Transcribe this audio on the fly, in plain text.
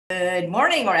Good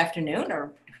morning or afternoon,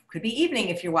 or could be evening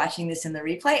if you're watching this in the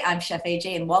replay. I'm Chef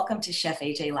AJ and welcome to Chef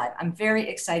AJ Live. I'm very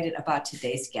excited about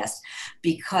today's guest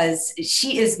because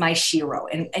she is my shero.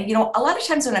 And you know, a lot of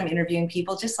times when I'm interviewing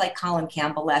people, just like Colin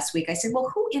Campbell last week, I said, well,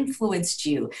 who influenced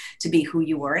you to be who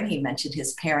you were? And he mentioned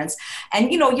his parents. And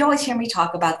you know, you always hear me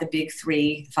talk about the big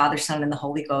three, Father, Son, and the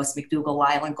Holy Ghost, McDougall,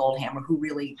 Lyle, and Goldhammer, who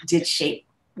really did shape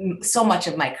so much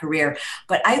of my career.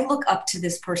 But I look up to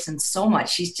this person so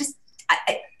much.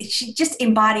 She just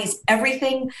embodies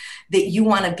everything that you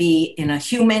want to be in a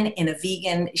human, in a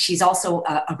vegan. She's also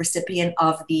a recipient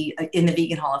of in the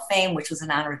Vegan Hall of Fame, which was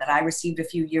an honor that I received a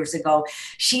few years ago.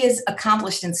 She is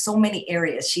accomplished in so many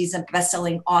areas. She's a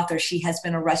best-selling author. She has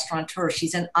been a restaurateur.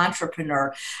 She's an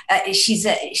entrepreneur. She's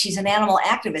an animal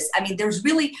activist. I mean,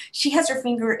 she has her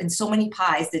finger in so many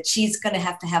pies that she's going to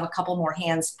have a couple more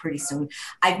hands pretty soon.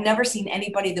 I've never seen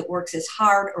anybody that works as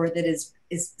hard or that is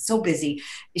so busy.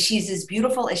 She's as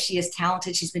beautiful as she is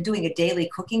talented. She's been doing a daily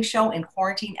cooking show in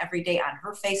quarantine every day on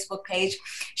her Facebook page.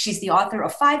 She's the author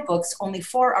of 5 books. Only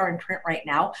 4 are in print right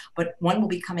now, but one will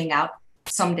be coming out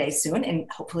someday soon, and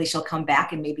hopefully she'll come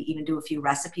back and maybe even do a few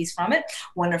recipes from it.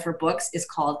 One of her books is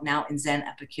called Now in Zen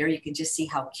Epicure. You can just see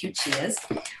how cute she is.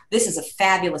 This is a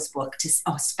fabulous book,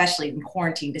 especially in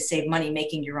quarantine, to save money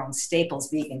making your own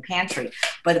staples vegan pantry.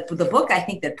 But the book I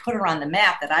think that put her on the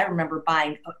map, that I remember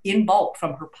buying in bulk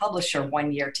from her publisher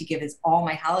one year to give as all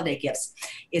my holiday gifts,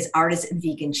 is Artisan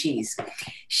Vegan Cheese.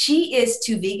 She is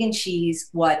to vegan cheese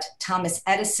what Thomas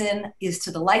Edison is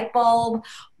to the light bulb,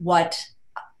 what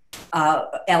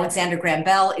Alexander Graham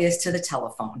Bell is to the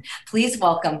telephone. Please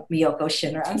welcome Miyoko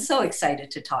Schinner. I'm so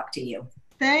excited to talk to you.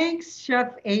 Thanks,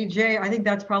 Chef AJ. I think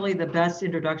that's probably the best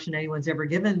introduction anyone's ever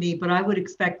given me, but I would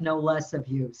expect no less of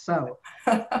you. So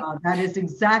that is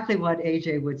exactly what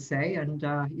AJ would say. And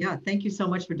yeah, thank you so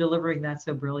much for delivering that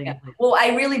so brilliantly. Yeah. Well,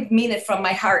 I really mean it from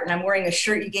my heart, and I'm wearing a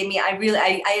shirt you gave me.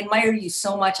 I admire you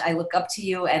so much. I look up to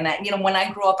you, and you know, when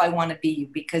I grow up, I want to be you,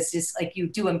 because it's like you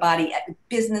do embody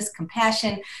business,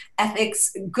 compassion,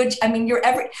 ethics, good. I mean, you're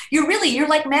like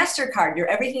MasterCard. You're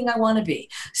everything I want to be.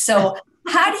 So.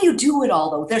 How do you do it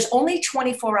all, though? There's only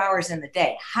 24 hours in the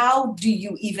day. How do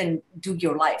you even do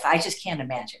your life? I just can't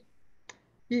imagine.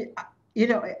 You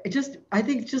know, I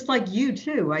think just like you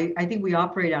too, I think we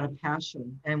operate out of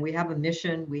passion, and we have a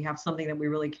mission. We have something that we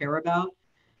really care about.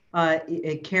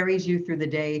 It carries you through the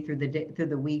day, through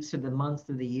the weeks, through the months,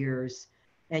 through the years,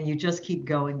 and you just keep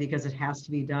going because it has to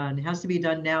be done. It has to be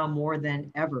done now more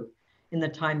than ever in the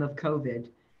time of COVID.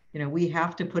 You know, we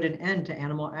have to put an end to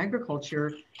animal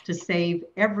agriculture to save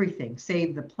everything,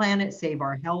 save the planet, save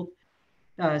our health,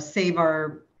 save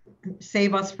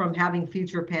us from having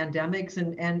future pandemics,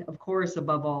 and of course,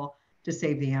 above all, to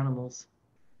save the animals.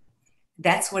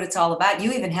 That's what it's all about.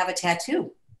 You even have a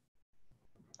tattoo.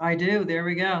 I do. There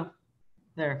we go.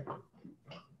 There.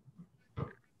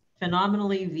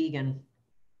 Phenomenally vegan.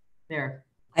 There.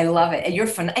 I love it. And you're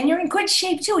fun, and you're in good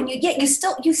shape too. And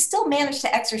you still manage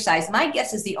to exercise. My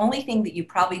guess is the only thing that you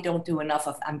probably don't do enough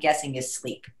of, I'm guessing, is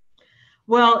sleep.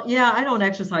 Well, yeah, I don't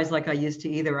exercise like I used to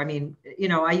either. I mean, you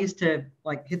know, I used to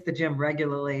like hit the gym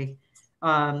regularly.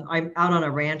 I'm out on a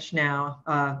ranch now.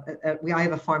 I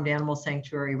have a farmed animal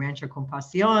sanctuary, Rancho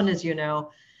Compasión, as you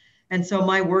know. And so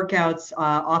my workouts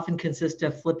often consist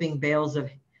of flipping bales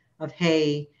of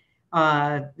hay,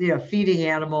 you know, feeding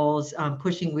animals,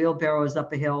 pushing wheelbarrows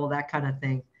up a hill, that kind of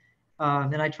thing.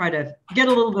 And I try to get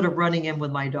a little bit of running in with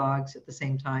my dogs at the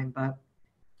same time, but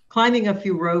climbing a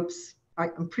few ropes.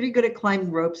 I'm pretty good at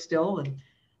climbing ropes still. And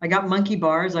I got monkey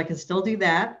bars. I can still do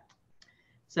that.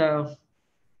 So,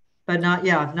 but not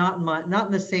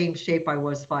in the same shape I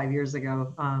was 5 years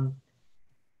ago.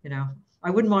 You know, I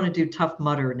wouldn't want to do Tough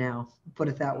Mudder now, put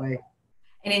it that way.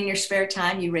 And in your spare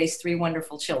time, you raise 3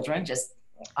 wonderful children, just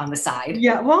on the side.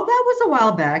 Yeah, well, that was a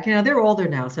while back. You know, they're older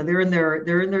now, so they're in their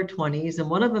 20s, and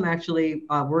one of them actually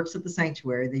works at the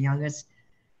sanctuary. The youngest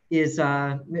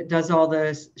does all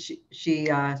the she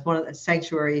one of the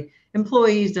sanctuary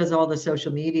employees, does all the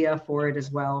social media for it as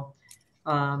well.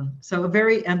 So a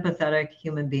very empathetic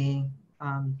human being,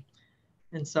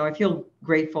 and so I feel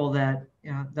grateful that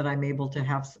that I'm able to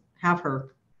have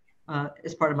her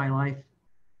as part of my life.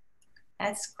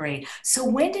 That's great. So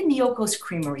when did Miyoko's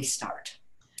Creamery start?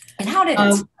 And how did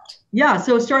it start? Yeah,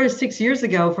 so it started 6 years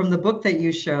ago from the book that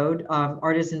you showed,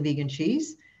 Artisan Vegan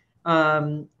Cheese.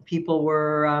 I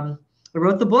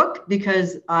wrote the book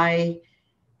because I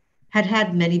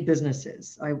had many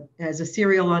businesses. As a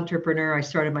serial entrepreneur, I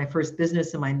started my first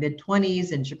business in my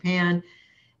mid-20s in Japan.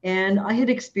 And I had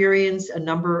experienced a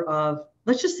number of,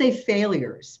 let's just say,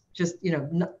 failures, just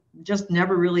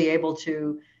never really able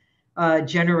to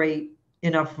generate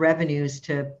enough revenues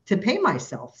to pay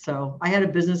myself. So I had a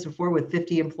business before with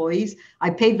 50 employees.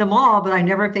 I paid them all, but I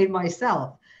never paid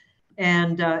myself.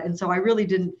 And so I really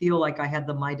didn't feel like I had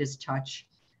the Midas touch.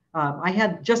 I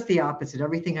had just the opposite.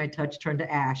 Everything I touched turned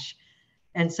to ash.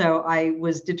 And so I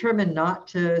was determined not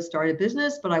to start a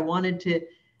business, but I wanted to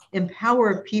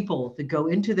empower people to go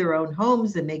into their own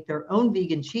homes and make their own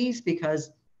vegan cheese,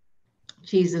 because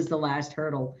cheese is the last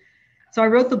hurdle. So I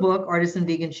wrote the book, Artisan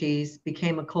Vegan Cheese,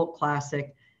 became a cult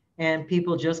classic. And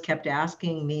people just kept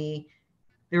asking me,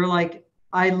 they were like,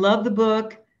 I love the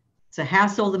book. It's a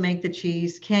hassle to make the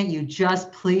cheese. Can't you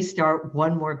just please start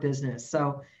one more business?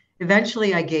 So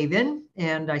eventually I gave in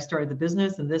and I started the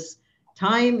business. And this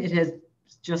time it has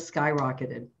just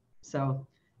skyrocketed. So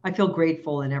I feel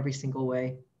grateful in every single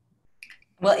way.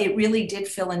 Well, it really did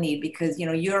fill a need because,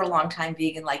 you're a longtime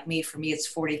vegan like me. For me, it's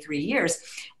 43 years.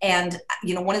 And,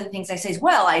 one of the things I say is,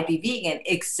 well, I'd be vegan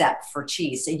except for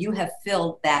cheese. So you have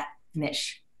filled that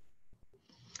niche.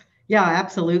 Yeah,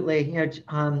 absolutely.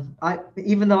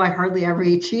 Even though I hardly ever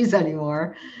eat cheese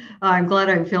anymore, I'm glad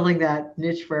I'm filling that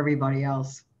niche for everybody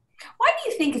else. Why do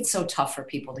you think it's so tough for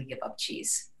people to give up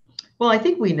cheese? Well, I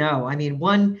think we know. I mean,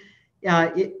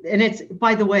 and it's,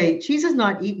 by the way, cheese is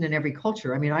not eaten in every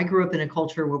culture. I mean, I grew up in a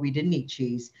culture where we didn't eat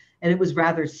cheese, and it was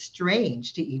rather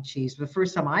strange to eat cheese. The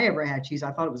first time I ever had cheese,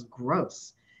 I thought it was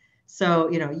gross. So,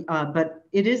 but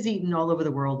it is eaten all over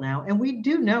the world now. And we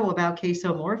do know about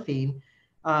casomorphine,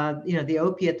 the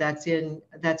opiate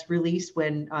that's released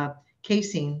when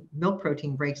casein, milk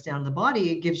protein, breaks down in the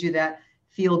body. It gives you that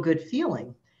feel good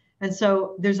feeling. And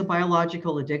so there's a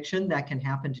biological addiction that can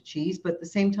happen to cheese, but at the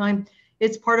same time,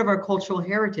 it's part of our cultural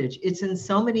heritage. It's in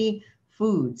so many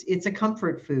foods. It's a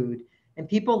comfort food. And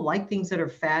people like things that are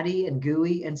fatty and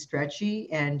gooey and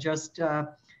stretchy and just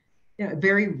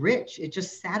very rich. It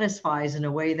just satisfies in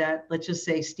a way that, let's just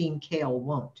say, steamed kale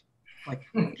won't. Like,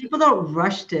 people don't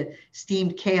rush to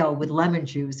steamed kale with lemon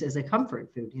juice as a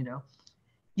comfort food.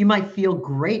 You might feel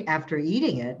great after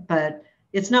eating it, but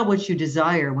it's not what you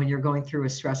desire when you're going through a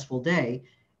stressful day.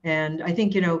 And I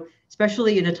think,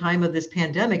 especially in a time of this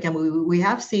pandemic, and we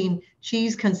have seen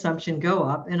cheese consumption go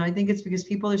up. And I think it's because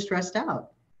people are stressed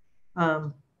out.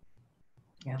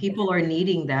 People are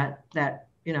needing that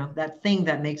thing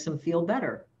that makes them feel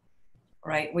better.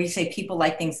 Right. When you say people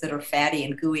like things that are fatty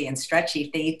and gooey and stretchy,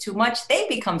 if they eat too much, they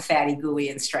become fatty, gooey,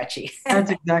 and stretchy. That's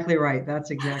exactly right. I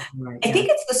think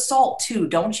it's the salt too,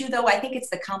 don't you, though? I think it's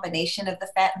the combination of the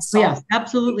fat and salt. Yes,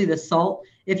 absolutely. The salt.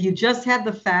 If you just had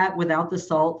the fat without the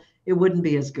salt, it wouldn't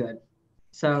be as good.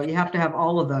 So you have to have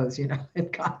all of those, in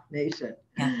combination.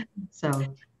 Yeah. So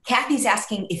Kathy's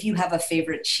asking if you have a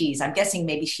favorite cheese. I'm guessing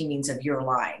maybe she means of your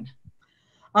line.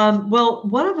 Well,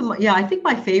 one of them, I think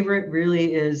my favorite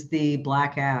really is the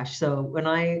black ash. So when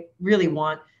I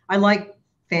like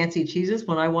fancy cheeses.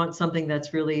 When I want something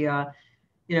that's really, I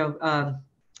don't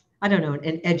know,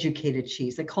 an educated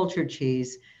cheese, a cultured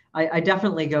cheese, I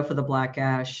definitely go for the black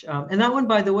ash. And that one,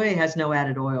 by the way, has no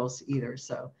added oils either.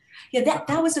 So. Yeah,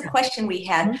 that was a question we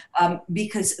had,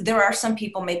 because there are some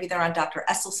people, maybe they're on Dr.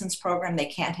 Esselson's program, they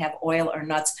can't have oil or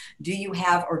nuts. Do you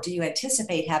have, or do you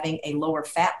anticipate having a lower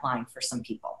fat line for some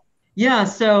people? Yeah,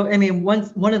 so I mean,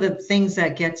 one of the things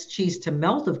that gets cheese to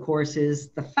melt, of course, is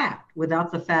the fat.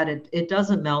 Without the fat, it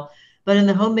doesn't melt. But in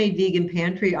the homemade vegan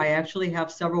pantry, I actually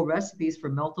have several recipes for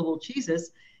meltable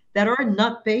cheeses that are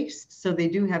nut-based. So they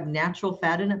do have natural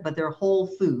fat in it, but they're whole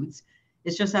foods.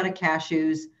 It's just out of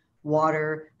cashews,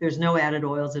 water. There's no added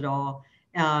oils at all.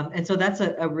 And so that's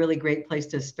a really great place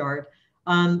to start.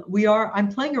 I'm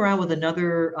playing around with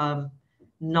another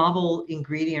novel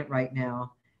ingredient right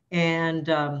now, and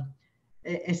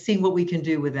seeing what we can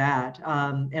do with that.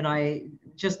 And I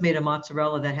just made a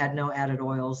mozzarella that had no added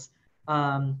oils.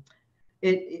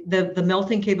 The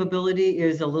melting capability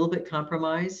is a little bit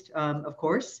compromised, of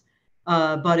course,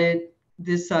 but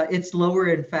it's lower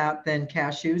in fat than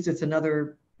cashews.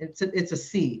 It's a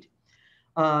seed.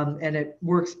 And it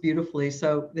works beautifully.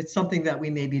 So it's something that we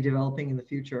may be developing in the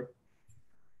future.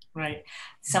 Right.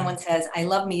 Someone says, I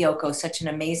love Miyoko, such an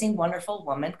amazing, wonderful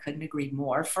woman. Couldn't agree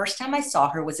more. First time I saw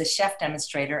her was a chef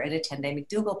demonstrator at a 10-day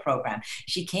McDougall program.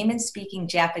 She came in speaking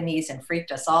Japanese and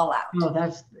freaked us all out.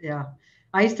 Oh, yeah.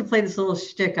 I used to play this little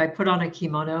shtick. I put on a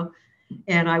kimono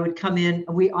and I would come in.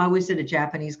 We always did a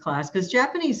Japanese class because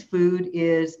Japanese food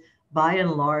is, by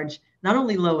and large, not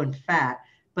only low in fat,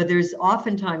 but there's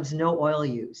oftentimes no oil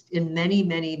used. In many,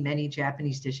 many, many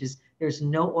Japanese dishes, there's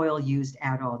no oil used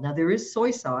at all. Now, there is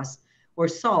soy sauce or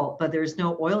salt, but there's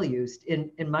no oil used in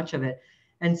much of it.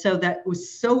 And so that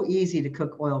was so easy to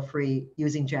cook oil-free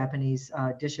using Japanese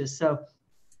dishes. So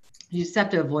you just have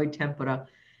to avoid tempura.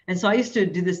 And so I used to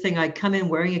do this thing. I'd come in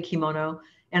wearing a kimono,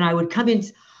 and I would come in,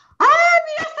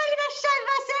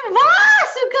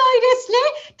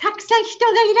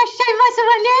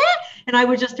 and I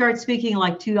would just start speaking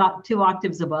like two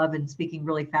octaves above and speaking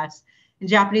really fast in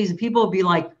Japanese. And people would be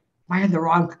like, am I in the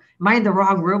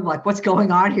wrong room? Like, what's going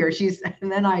on here?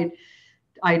 And then I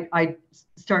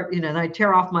start, and I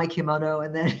tear off my kimono,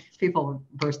 and then people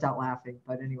burst out laughing.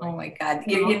 But anyway. Oh my God,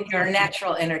 you're a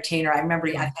natural entertainer. I remember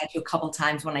I've had you a couple of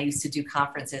times when I used to do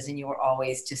conferences, and you were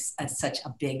always just such a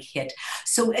big hit.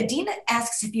 So Adina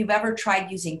asks if you've ever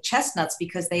tried using chestnuts,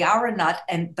 because they are a nut,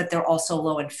 but they're also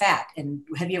low in fat. And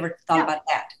have you ever thought about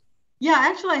that? Yeah,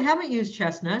 actually, I haven't used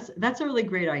chestnuts. That's a really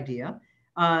great idea.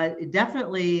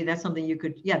 Definitely, that's something you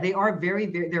could. Yeah, they are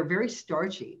they're very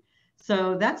starchy.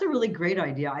 So that's a really great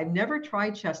idea. I've never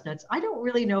tried chestnuts. I don't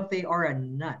really know if they are a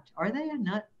nut. Are they a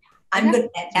nut? I'm good.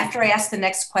 After I ask the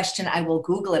next question, I will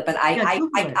Google it. But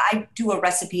I do a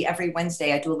recipe every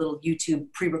Wednesday. I do a little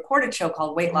YouTube pre-recorded show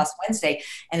called Weight Loss Wednesday.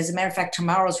 And as a matter of fact,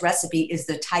 tomorrow's recipe is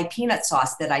the Thai peanut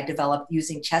sauce that I developed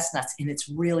using chestnuts. And it's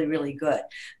really, really good.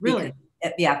 Really?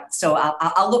 Yeah, so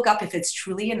I'll look up if it's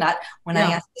truly a nut. When I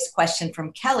ask this question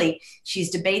from Kelly,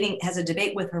 has a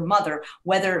debate with her mother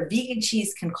whether vegan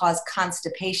cheese can cause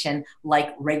constipation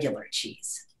like regular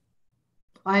cheese.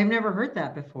 I've never heard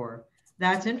that before.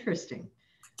 That's interesting.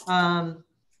 I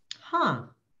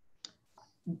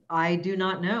do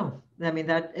not know. I mean,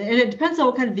 and it depends on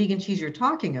what kind of vegan cheese you're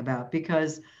talking about,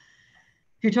 because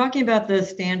if you're talking about the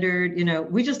standard,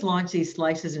 we just launched these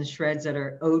slices and shreds that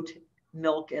are oat,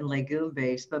 milk, and legume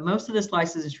based, but most of the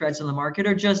slices and shreds on the market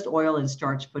are just oil and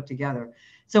starch put together.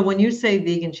 So when you say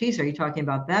vegan cheese, are you talking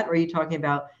about that, or are you talking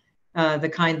about the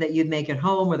kind that you'd make at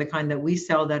home, or the kind that we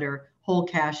sell that are whole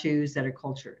cashews that are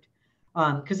cultured?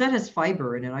 Because that has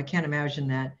fiber in it. I can't imagine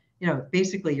that,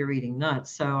 basically you're eating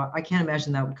nuts. So I can't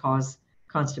imagine that would cause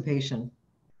constipation.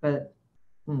 But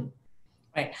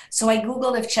Right. So I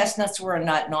Googled if chestnuts were a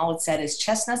nut, and all it said is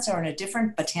chestnuts are in a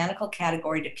different botanical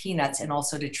category to peanuts and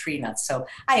also to tree nuts. So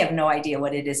I have no idea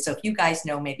what it is. So if you guys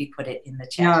know, maybe put it in the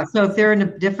chat. Yeah. So if they're in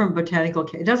a different botanical,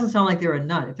 it doesn't sound like they're a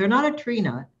nut. If they're not a tree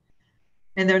nut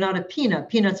and they're not a peanut,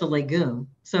 peanut's a legume.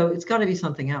 So it's got to be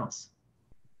something else.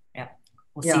 Yeah.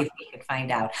 We'll see if we can find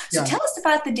out. So tell us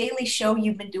about the daily show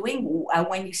you've been doing,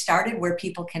 when you started, where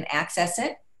people can access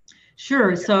it.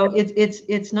 Sure. So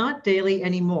it's not daily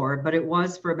anymore, but it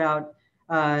was for about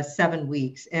 7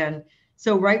 weeks. And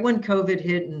so right when COVID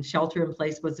hit and shelter in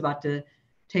place was about to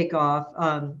take off,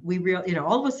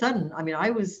 all of a sudden, I mean,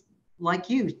 I was like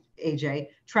you, AJ,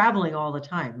 traveling all the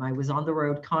time. I was on the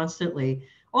road constantly.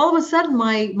 All of a sudden,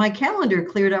 my calendar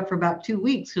cleared up for about 2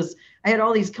 weeks, because I had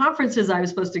all these conferences I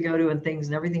was supposed to go to and things,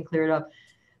 and everything cleared up.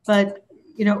 But,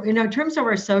 in terms of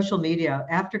our social media,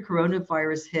 after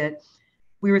coronavirus hit,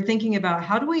 we were thinking about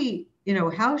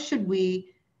how should we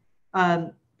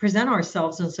present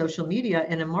ourselves on social media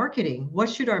and in marketing? What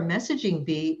should our messaging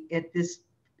be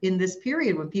in this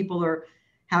period when people are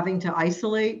having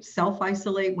to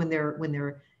self-isolate, when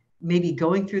they're maybe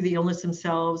going through the illness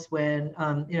themselves, when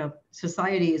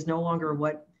society is no longer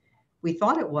what we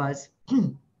thought it was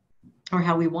or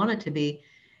how we want it to be.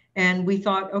 And we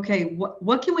thought, okay,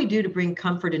 what can we do to bring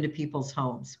comfort into people's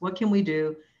homes? What can we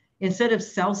do? Instead of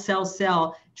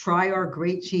sell, try our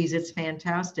great cheese, it's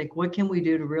fantastic. What can we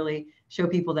do to really show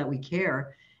people that we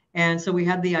care? And so we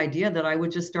had the idea that I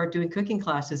would just start doing cooking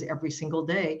classes every single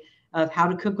day of how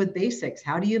to cook with basics.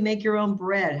 How do you make your own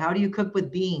bread? How do you cook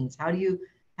with beans? How do you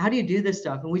do this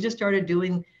stuff? And we just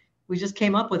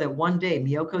came up with it one day,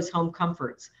 Miyoko's Home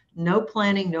Comforts. No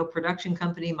planning, no production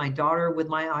company, my daughter with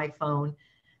my iPhone,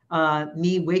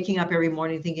 me waking up every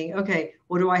morning thinking, okay,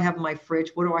 what do I have in my fridge?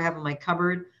 What do I have in my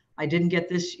cupboard? I didn't get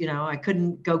this, I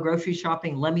couldn't go grocery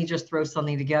shopping. Let me just throw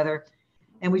something together.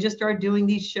 And we just started doing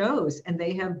these shows, and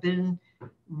they have been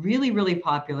really, really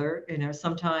popular,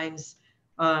 sometimes.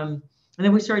 And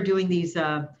then we started doing these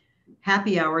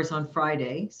happy hours on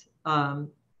Fridays,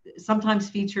 sometimes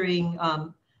featuring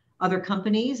other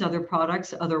companies, other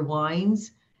products, other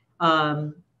wines,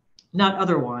 not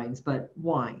other wines, but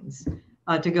wines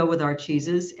to go with our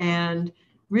cheeses. And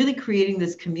really creating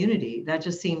this community that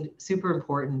just seemed super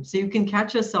important. So you can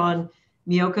catch us on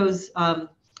Miyoko's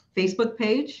Facebook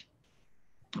page,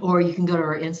 or you can go to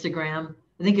our Instagram.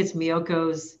 I think it's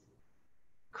Miyoko's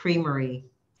Creamery.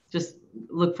 Just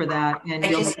look for that. And I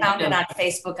just found it on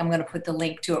Facebook. I'm going to put the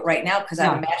link to it right now, because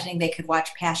I'm imagining they could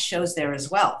watch past shows there as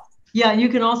well. Yeah, and you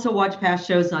can also watch past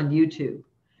shows on YouTube.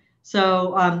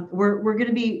 So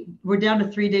we're down to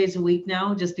 3 days a week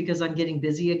now, just because I'm getting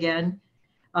busy again.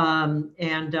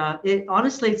 It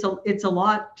honestly, it's a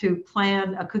lot to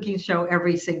plan a cooking show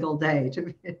every single day,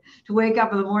 to wake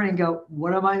up in the morning and go,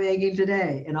 what am I making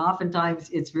today? And oftentimes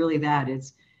it's really that.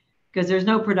 It's because there's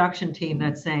no production team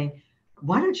that's saying,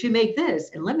 why don't you make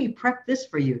this? And let me prep this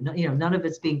for you. No, none of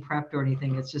it's being prepped or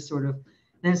anything. It's just sort of,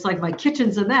 and it's like my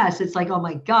kitchen's a mess. It's like, oh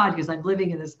my God, because I'm living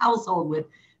in this household with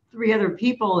 3 other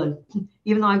people. And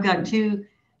even though I've got two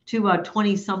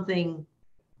 20 something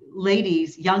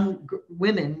ladies, young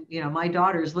women, my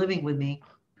daughters living with me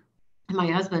and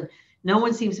my husband, no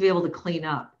one seems to be able to clean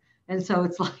up. And so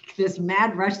it's like this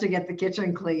mad rush to get the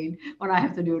kitchen clean when I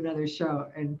have to do another show,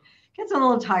 and it gets a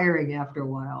little tiring after a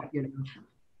while.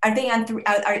 Are they on three?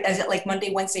 Is it like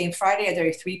Monday, Wednesday, and Friday? Are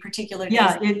there 3 particular days?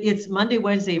 Yeah, it's Monday,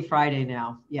 Wednesday, and Friday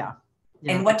now. Yeah.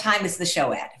 And what time is the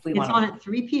show at? If we it's on at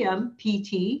 3 p.m.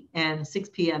 PT and 6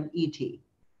 p.m. ET.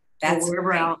 That's so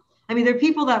wherever out. I mean, there are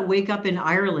people that wake up in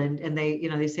Ireland and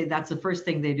they say that's the first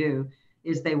thing they do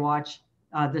is they watch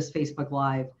this Facebook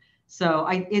Live. So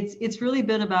it's really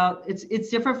been about, it's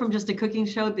different from just a cooking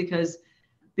show because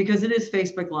it is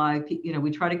Facebook Live.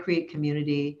 We try to create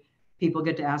community. People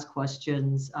get to ask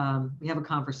questions. We have a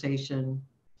conversation.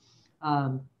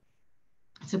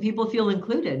 So people feel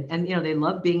included, and they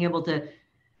love being able to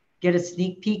get a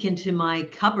sneak peek into my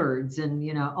cupboards, and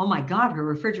oh my God, her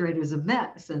refrigerator is a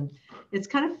mess, and it's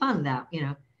kind of fun that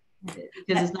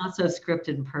because it's not so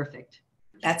scripted and perfect.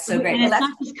 That's so great. And it's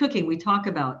not just cooking. We talk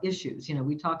about issues.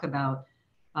 We talk about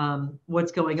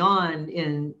what's going on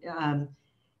in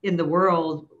the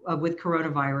world with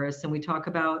coronavirus, and we talk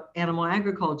about animal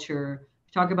agriculture.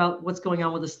 We talk about what's going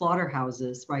on with the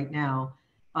slaughterhouses right now,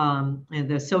 and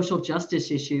the social justice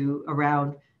issue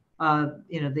around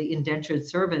the indentured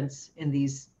servants in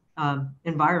these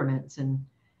environments. And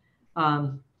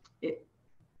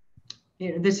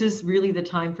this is really the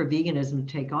time for veganism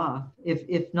to take off.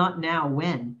 If not now,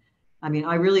 when? I mean,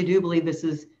 I really do believe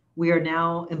we are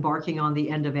now embarking on the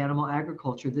end of animal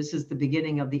agriculture. This is the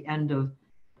beginning of the end of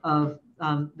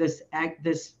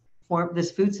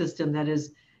this food system that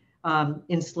is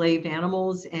enslaved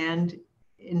animals and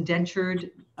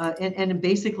indentured and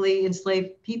basically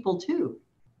enslaved people too.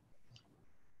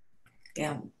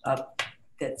 Yeah,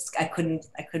 I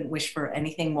couldn't wish for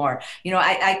anything more.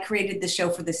 I created the show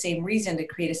for the same reason, to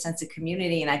create a sense of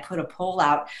community, and I put a poll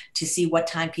out to see what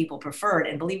time people preferred,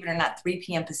 and believe it or not, 3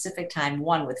 p.m. Pacific time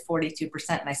won with 42%.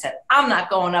 And I said, I'm not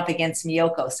going up against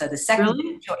Miyoko. So the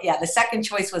second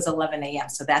choice was 11 a.m.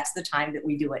 So that's the time that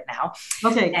we do it now.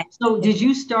 Okay. So did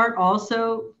you start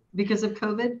also because of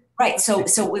COVID? Right. So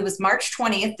it was March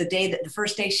 20th, the day that the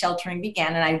first day sheltering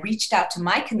began. And I reached out to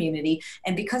my community.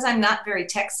 And because I'm not very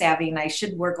tech savvy and I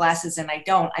should wear glasses and I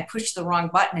don't, I pushed the wrong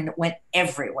button and it went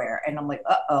everywhere. And I'm like,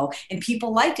 uh-oh. And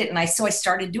people liked it. And so I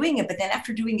started doing it. But then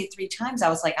after doing it 3 times, I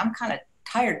was like, I'm kind of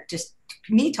tired just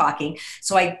me talking.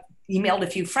 So I emailed a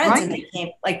few friends, right, and they came,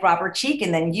 like Robert Cheek,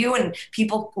 and then you, and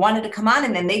people wanted to come on,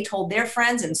 and then they told their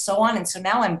friends and so on. And so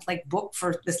now I'm like booked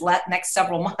for this next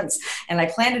several months, and I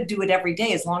plan to do it every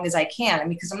day as long as I can. I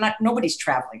mean, because nobody's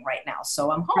traveling right now.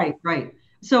 So I'm home. Right.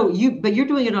 So you're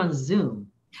doing it on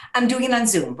Zoom. I'm doing it on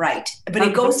Zoom. Right. But okay.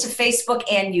 It goes to Facebook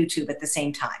and YouTube at the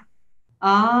same time.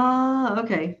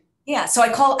 Okay. Yeah, so I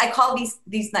call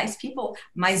these nice people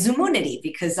my Zoomunity,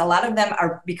 because a lot of them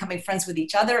are becoming friends with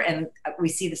each other, and we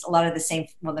see a lot of the same.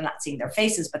 Well, they're not seeing their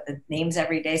faces, but the names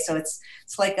every day. So it's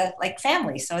like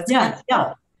family. So it's yeah.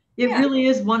 It really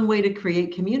is one way to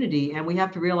create community, and we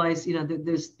have to realize,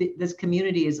 that this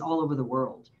community is all over the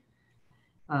world.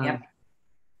 Yep.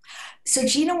 So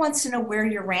Gina wants to know where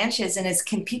your ranch is, and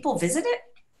can people visit it?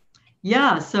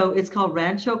 Yeah, so it's called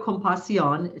Rancho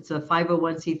Compasión. It's a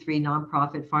 501c3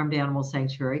 nonprofit farmed animal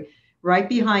sanctuary. Right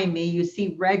behind me, you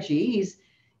see Reggie.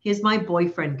 He's my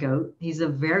boyfriend goat. He's a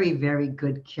very, very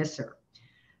good kisser.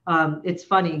 It's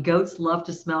funny, goats love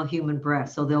to smell human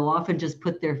breath, so they'll often just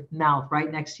put their mouth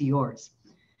right next to yours,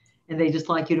 and they just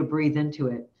like you to breathe into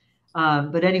it.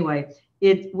 But anyway,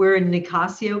 we're in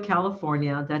Nicasio,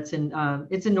 California. It's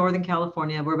in Northern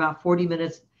California. We're about 40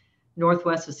 minutes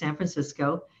northwest of San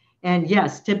Francisco. And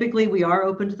yes, typically we are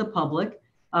open to the public,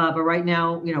 but right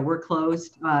now, we're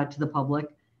closed to the public.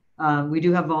 We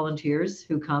do have volunteers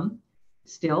who come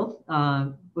still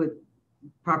with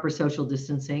proper social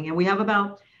distancing. And we have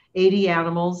about 80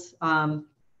 animals.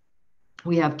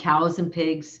 We have cows and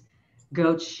pigs,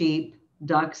 goats, sheep,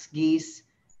 ducks, geese,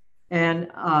 and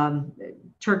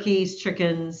turkeys,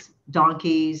 chickens,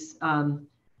 donkeys.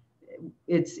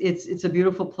 It's a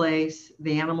beautiful place.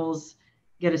 The animals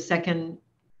get a second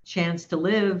chance to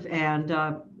live, and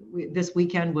this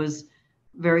weekend was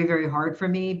very, very hard for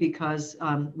me because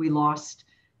we lost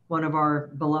one of our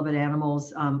beloved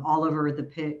animals, Oliver the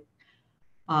pig.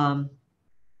 Um,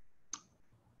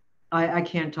 I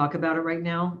can't talk about it right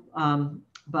now,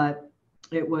 but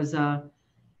it was,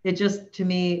 it just, to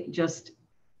me, just,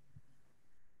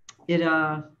 it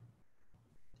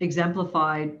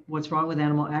exemplified what's wrong with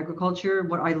animal agriculture.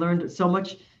 What I learned so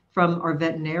much from our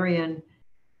veterinarian,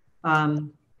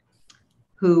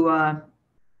 who,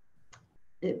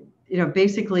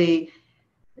 basically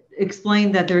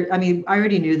explained that there, I mean, I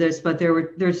already knew this, but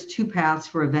there's two paths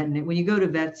for a veterinarian. When you go to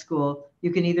vet school,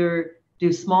 you can either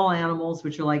do small animals,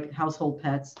 which are like household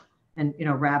pets and,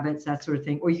 rabbits, that sort of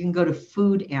thing, or you can go to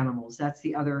food animals. That's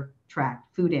the other track,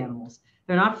 food animals.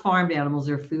 They're not farmed animals,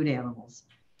 they're food animals.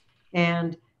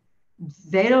 And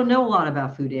they don't know a lot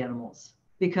about food animals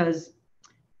because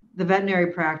the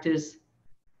veterinary practice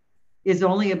is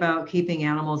only about keeping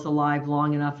animals alive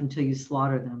long enough until you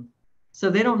slaughter them. So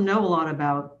they don't know a lot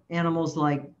about animals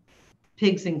like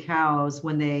pigs and cows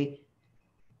when they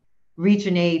reach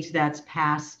an age that's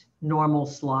past normal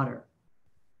slaughter.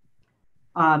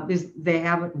 Because they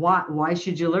haven't, why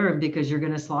should you learn? Because you're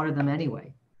going to slaughter them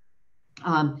anyway.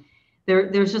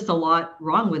 There's just a lot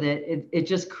wrong with it. It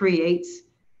just creates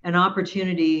an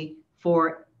opportunity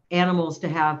for animals to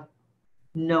have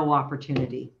no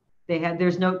opportunity. They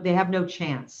have no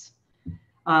chance,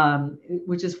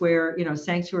 which is where,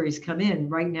 sanctuaries come in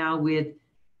right now with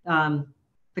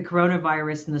the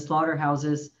coronavirus and the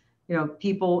slaughterhouses.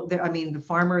 People, the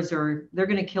farmers they're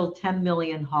going to kill 10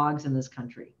 million hogs in this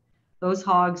country. Those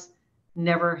hogs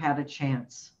never had a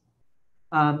chance,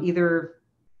 either,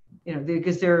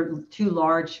 because they're too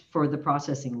large for the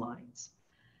processing lines.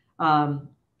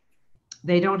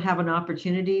 They don't have an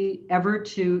opportunity ever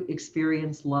to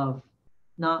experience love.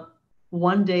 Not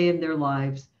one day in their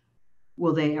lives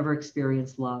will they ever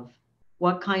experience love.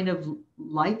 What kind of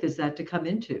life is that to come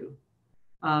into?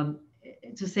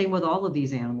 It's the same with all of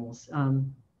these animals.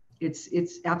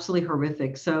 It's absolutely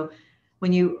horrific. So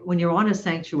when you're on a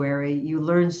sanctuary, you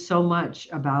learn so much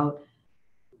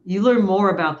you learn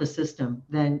more about the system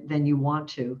than you want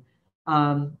to.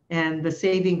 And the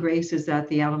saving grace is that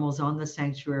the animals on the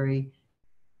sanctuary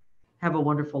have a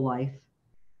wonderful life,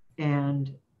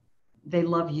 and they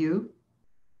love you,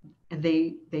 and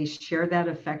they share that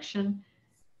affection,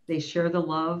 they share the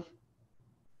love,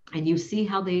 and you see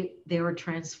how they are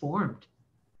transformed.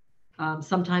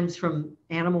 Sometimes from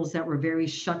animals that were very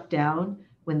shut down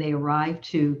when they arrive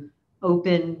to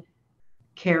open,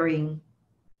 caring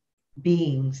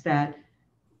beings that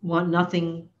want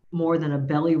nothing more than a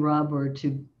belly rub or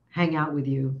to hang out with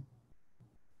you,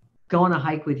 go on a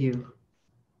hike with you.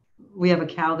 We have a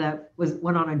cow that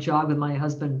went on a jog with my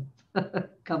husband a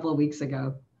couple of weeks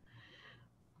ago.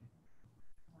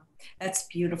 That's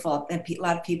beautiful. And a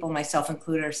lot of people, myself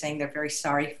included, are saying they're very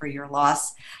sorry for your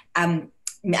loss.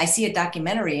 I see a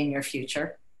documentary in your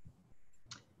future.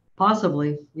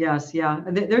 Possibly, yes, yeah.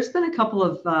 There's been a couple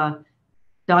of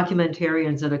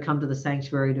documentarians that have come to the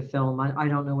sanctuary to film. I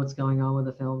don't know what's going on with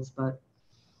the films, but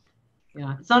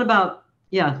yeah, it's not about,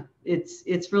 yeah,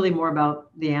 it's really more about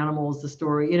the animals, the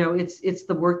story. It's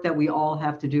the work that we all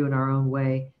have to do in our own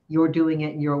way. You're doing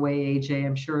it in your way, AJ.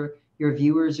 I'm sure your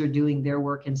viewers are doing their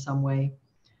work in some way.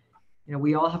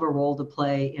 We all have a role to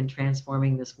play in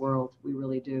transforming this world. We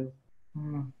really do.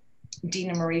 Mm.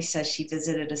 Dina Marie says she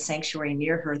visited a sanctuary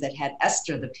near her that had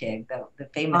Esther the pig, the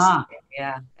famous pig.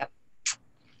 Yeah. Yep.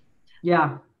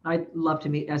 Yeah, I'd love to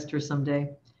meet Esther someday.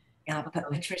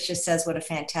 Patricia says, what a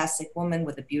fantastic woman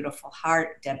with a beautiful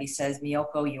heart. Debbie says,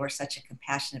 Miyoko, you are such a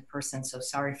compassionate person. So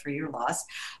sorry for your loss.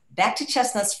 Back to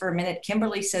chestnuts for a minute.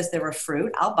 Kimberly says they're a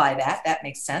fruit. I'll buy that. That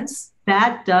makes sense.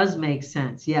 That does make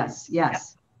sense. Yes.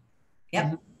 Yes. Yep.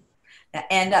 Mm-hmm.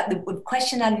 And the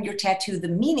question on your tattoo, the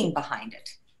meaning behind it.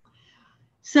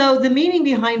 So the meaning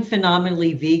behind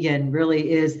phenomenally vegan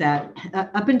really is that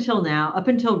up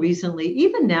until recently,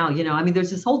 even now,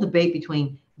 there's this whole debate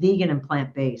between vegan and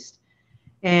plant-based.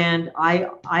 And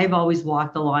I've always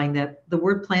walked the line that the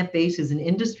word plant-based is an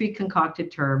industry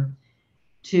concocted term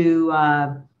to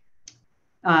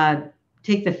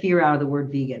take the fear out of the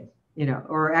word vegan,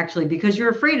 or actually because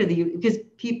you're afraid of because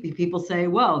people say,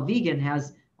 well, vegan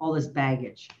has all this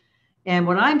baggage. And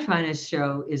what I'm trying to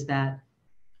show is that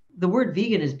the word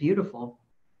vegan is beautiful,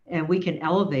 and we can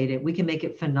elevate it. We can make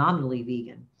it phenomenally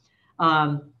vegan,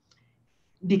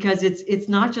 because it's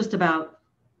not just about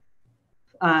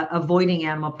avoiding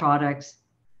animal products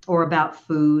or about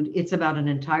food. It's about an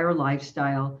entire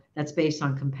lifestyle that's based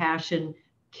on compassion,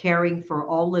 caring for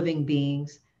all living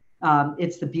beings.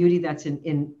 It's the beauty that's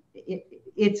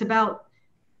it's about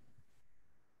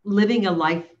living a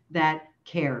life that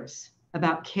cares.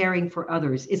 about caring for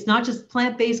others. It's not just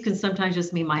plant-based can sometimes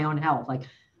just mean my own health. Like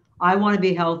I want to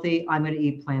be healthy, I'm going to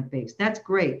eat plant-based. That's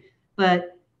great.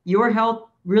 But your health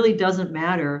really doesn't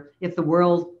matter if the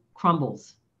world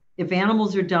crumbles, if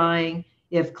animals are dying,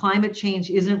 if climate change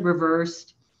isn't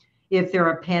reversed, if there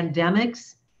are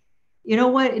pandemics. You know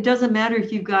what? It doesn't matter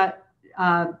if you've got,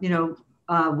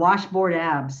 washboard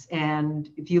abs and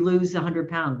if you lose 100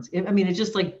 pounds. I mean, it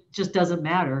just doesn't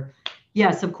matter.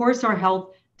 Yes, of course, our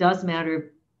health does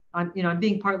matter. I'm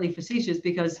being partly facetious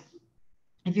because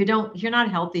if you're not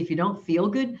healthy, if you don't feel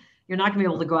good, you're not going to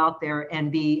be able to go out there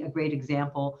and be a great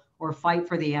example or fight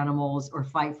for the animals or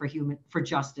fight for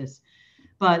justice.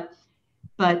 But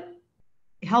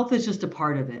health is just a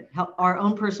part of it. Our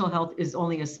own personal health is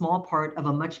only a small part of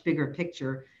a much bigger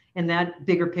picture, and that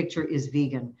bigger picture is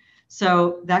vegan.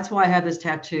 So that's why I have this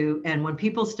tattoo. And when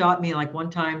people stop me, like one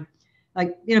time,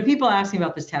 people ask me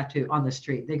about this tattoo on the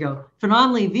street. They go,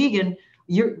 "Phenomenally vegan.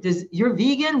 You're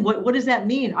vegan? What does that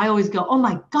mean?" I always go, "Oh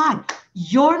my God,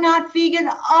 you're not vegan?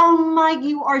 Oh my,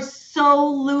 you are so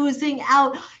losing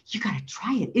out. You got to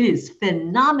try it. It is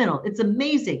phenomenal. It's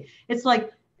amazing." It's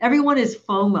like everyone is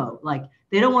FOMO. Like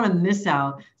they don't want to miss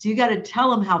out. So you got to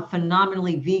tell them how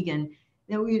phenomenally vegan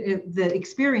the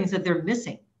experience that they're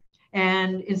missing.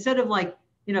 And instead of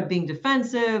being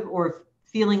defensive or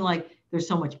feeling like there's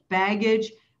so much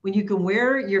baggage, when you can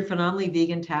wear your phenomenally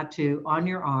vegan tattoo on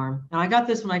your arm, and I got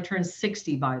this when I turned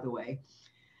 60, by the way.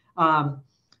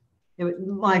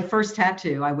 My first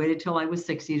tattoo, I waited till I was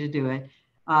 60 to do it.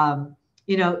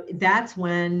 That's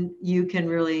when you can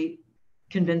really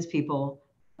convince people,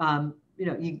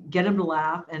 you get them to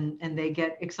laugh and they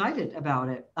get excited about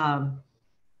it.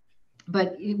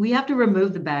 But we have to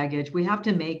remove the baggage. We have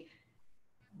to make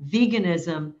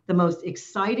veganism the most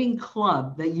exciting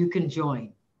club that you can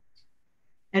join.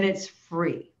 And it's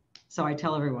free. So I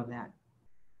tell everyone that.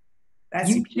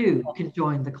 You too can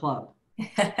join the club.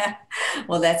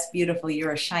 Well, that's beautiful.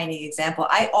 You're a shining example.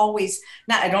 I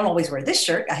don't always wear this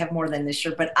shirt. I have more than this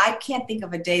shirt, but I can't think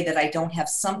of a day that I don't have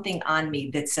something on me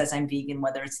that says I'm vegan,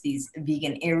 whether it's these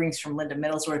vegan earrings from Linda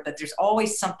Middlesworth, but there's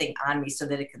always something on me so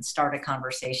that it can start a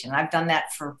conversation. I've done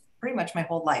that for pretty much my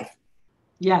whole life.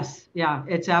 Yes. Yeah.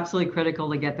 It's absolutely critical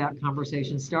to get that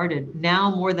conversation started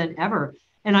now more than ever.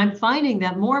 And I'm finding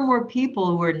that more and more people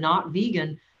who are not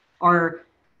vegan are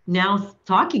now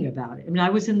talking about it. I mean, I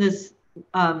was in this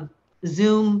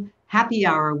Zoom happy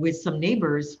hour with some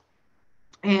neighbors,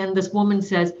 and this woman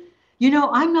says,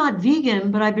 "I'm not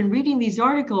vegan, but I've been reading these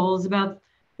articles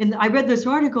and I read this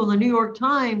article in the New York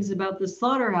Times about the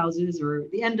slaughterhouses or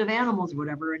the end of animals or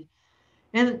whatever.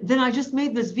 And then I just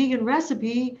made this vegan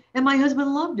recipe and my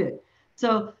husband loved it."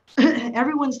 So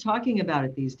everyone's talking about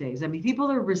it these days. I mean, people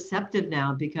are receptive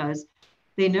now because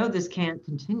they know this can't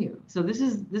continue. So this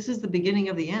is the beginning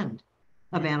of the end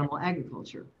of animal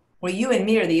agriculture. Well, you and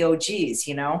me are the OGs,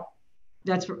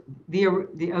 That's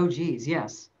the OGs,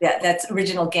 yes. Yeah, that's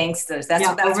original gangsters. That's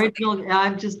original.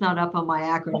 I'm just not up on my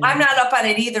acronym. Well, I'm not up on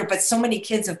it either, but so many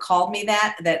kids have called me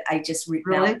that I just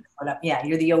really. Yeah,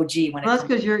 you're the OG when that's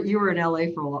because you were in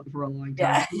LA for a long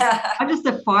time. Yeah. I'm just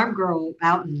a farm girl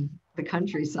out in the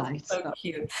countryside. So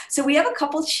cute. So we have a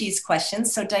couple cheese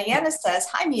questions. So Diana says,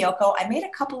 "Hi Miyoko, I made a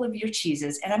couple of your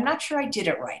cheeses and I'm not sure I did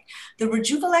it right. The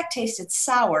Rejuvelac tasted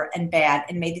sour and bad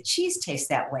and made the cheese taste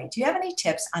that way. Do you have any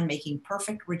tips on making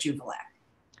perfect Rejuvelac?"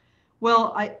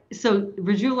 Well, so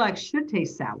Rejuvelac should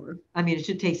taste sour. I mean, it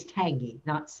should taste tangy,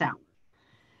 not sour.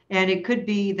 And it could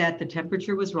be that the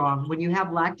temperature was wrong. When you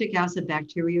have lactic acid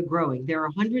bacteria growing, there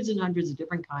are hundreds and hundreds of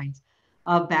different kinds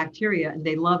of bacteria, and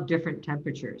they love different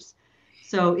temperatures.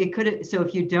 So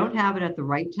if you don't have it at the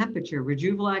right temperature,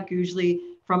 Rejuvelac usually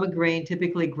from a grain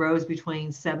typically grows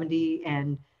between 70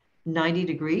 and 90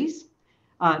 degrees,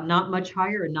 not much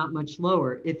higher and not much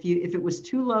lower. If it was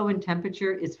too low in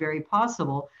temperature, it's very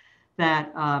possible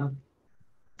that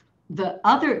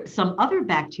some other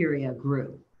bacteria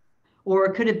grew, or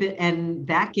it could have been, and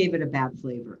that gave it a bad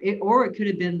flavor. Or it could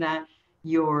have been that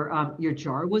your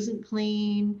jar wasn't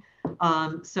clean.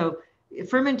 So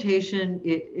fermentation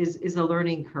is a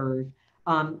learning curve.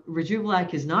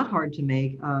 Rejuvelac is not hard to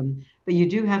make, but you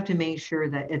do have to make sure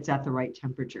that it's at the right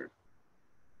temperature.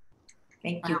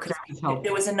 Thank you.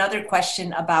 There was another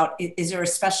question about, is there a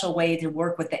special way to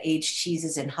work with the aged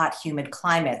cheeses in hot, humid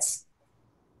climates?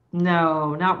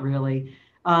 No, not really.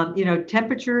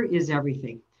 Temperature is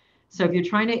everything. So if you're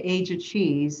trying to age a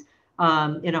cheese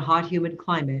in a hot, humid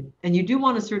climate, and you do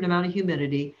want a certain amount of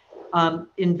humidity,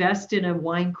 invest in a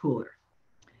wine cooler.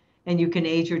 And you can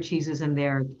age your cheeses in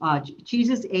there.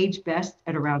 Cheeses age best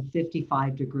at around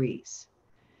 55 degrees.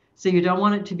 So you don't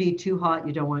want it to be too hot.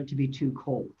 You don't want it to be too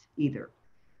cold either.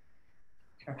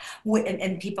 Sure.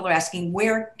 And people are asking,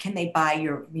 where can they buy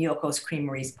your Miyoko's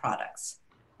Creameries products?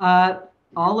 Uh,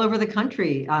 all over the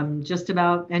country, just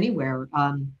about anywhere.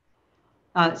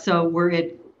 So we're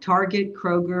at Target,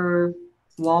 Kroger,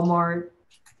 Walmart,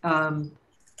 um,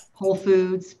 Whole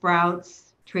Foods,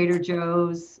 Sprouts, Trader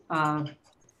Joe's. Uh,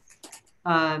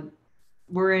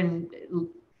 we're in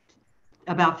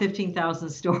about 15,000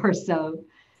 stores, so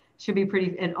should be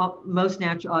pretty. And most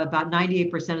natural, about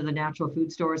 98% of the natural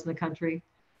food stores in the country.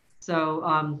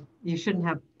 So you shouldn't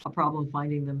have a problem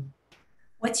finding them.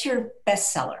 What's your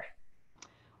bestseller?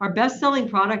 Our best-selling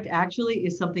product actually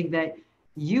is something that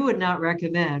you would not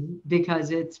recommend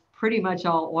because it's pretty much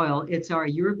all oil. It's our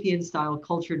European-style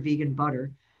cultured vegan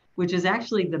butter, which is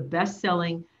actually the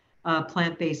best-selling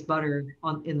plant-based butter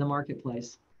in the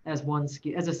marketplace as one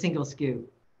SKU, as a single SKU.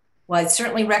 Well, I'd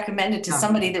certainly recommend it to Yeah,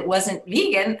 somebody that wasn't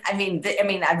vegan.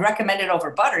 I'd recommend it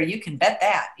over butter. You can bet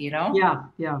that, you know? yeah,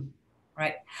 yeah.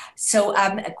 Right. So,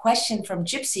 a question from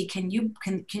Gypsy: can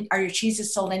are your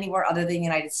cheeses sold anywhere other than the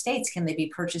United States? Can they be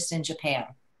purchased in Japan?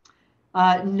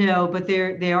 No, but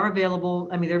they are available.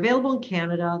 I mean, they're available in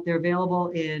Canada. They're available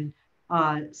in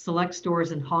select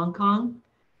stores in Hong Kong,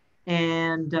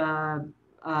 and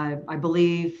I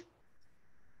believe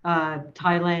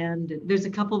Thailand. There's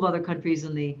a couple of other countries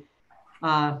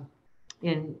uh,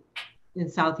 in in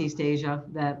Southeast Asia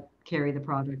that carry the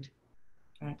product.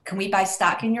 Can we buy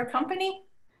stock in your company?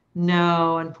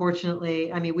 No,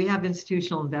 unfortunately. I mean, we have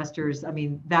institutional investors. I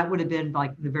mean, that would have been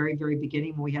like the very, very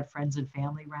beginning when we had friends and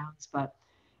family rounds. But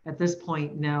at this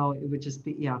point, no, it would just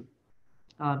be, yeah.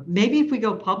 Maybe if we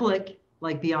go public,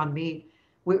 like Beyond Meat,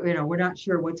 we're not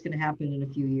sure what's going to happen in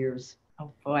a few years.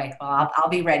 Oh boy, well, I'll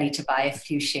be ready to buy a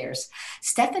few shares.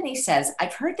 Stephanie says,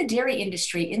 I've heard the dairy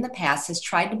industry in the past has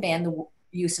tried to ban the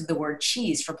use of the word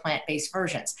cheese for plant-based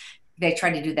versions. They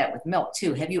try to do that with milk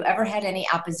too. Have you ever had any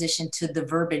opposition to the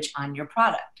verbiage on your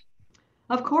product?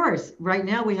 Of course, right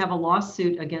now we have a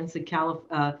lawsuit against the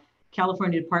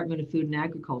California Department of Food and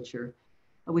Agriculture.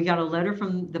 We got a letter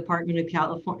from the California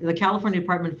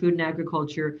Department of Food and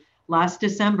Agriculture last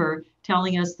December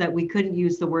telling us that we couldn't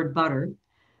use the word butter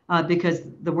because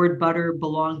the word butter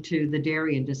belonged to the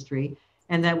dairy industry,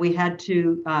 and that we had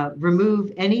to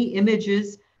remove any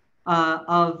images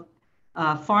of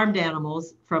farmed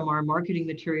animals from our marketing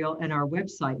material and our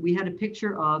website. We had a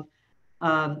picture of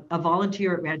a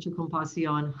volunteer at Rancho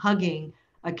Compasión hugging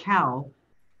a cow,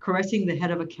 caressing the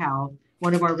head of a cow,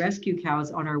 one of our rescue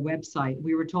cows on our website.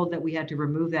 We were told that we had to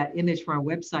remove that image from our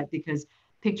website because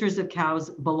pictures of cows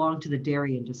belong to the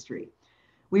dairy industry.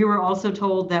 We were also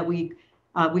told that we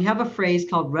have a phrase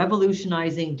called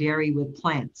revolutionizing dairy with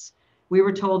plants. We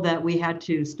were told that we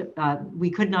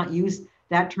could not use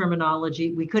that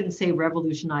terminology. We couldn't say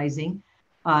revolutionizing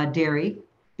dairy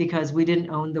because we didn't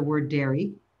own the word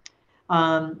dairy.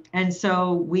 And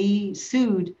so we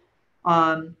sued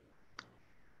Animal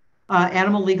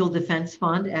Legal Defense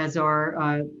Fund as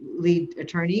our lead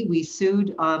attorney. We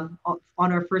sued on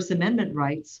our First Amendment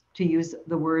rights to use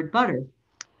the word butter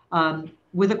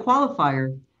with a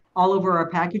qualifier. All over our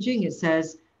packaging, it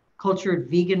says cultured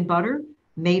vegan butter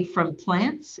made from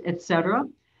plants, etc.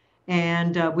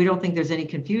 And we don't think there's any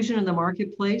confusion in the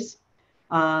marketplace.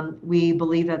 We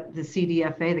believe that the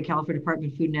CDFA, the California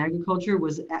Department of Food and Agriculture,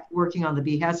 was working on the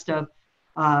behest of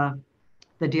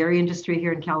the dairy industry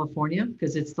here in California,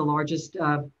 because it's the largest,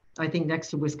 I think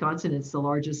next to Wisconsin, it's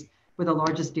we're the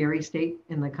largest dairy state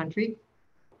in the country.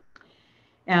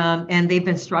 And they've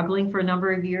been struggling for a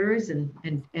number of years,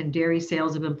 and dairy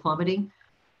sales have been plummeting.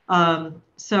 We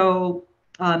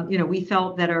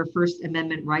felt that our First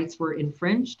Amendment rights were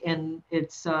infringed, and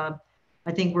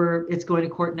I think it's going to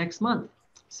court next month.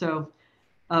 So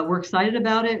we're excited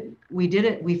about it. We did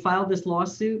it. We filed this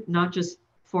lawsuit, not just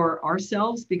for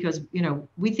ourselves, because,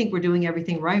 we think we're doing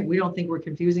everything right. We don't think we're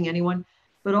confusing anyone,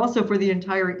 but also for the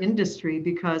entire industry,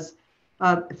 because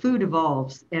food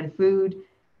evolves, and food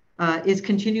is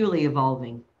continually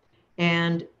evolving.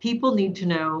 And people need to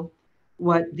know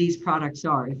what these products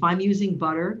are. If I'm using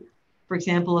butter, for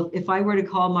example, if I were to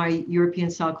call my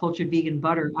European style cultured vegan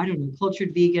butter, I don't know,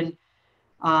 cultured vegan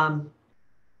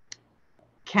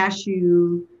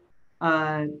cashew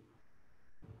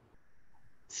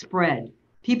spread,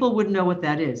 people wouldn't know what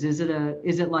that is. Is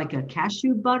it like a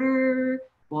cashew butter?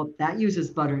 Well, that uses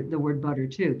butter, the word butter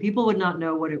too. People would not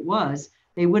know what it was.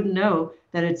 They wouldn't know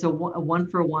that it's a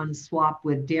one-for-one swap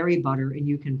with dairy butter, and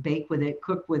you can bake with it,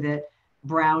 cook with it,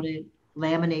 brown it,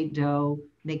 laminate dough,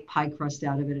 make pie crust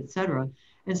out of it, etc.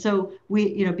 And so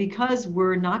because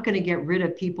we're not going to get rid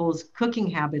of people's cooking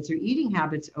habits or eating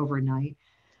habits overnight,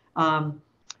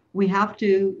 we have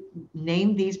to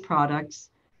name these products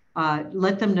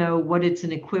let them know what it's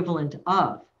an equivalent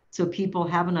of, so people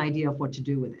have an idea of what to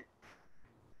do with it.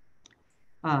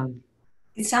 Um,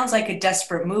 It sounds like a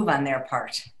desperate move on their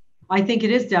part. I think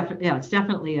it is definitely, yeah, it's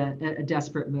definitely a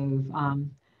desperate move,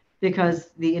 because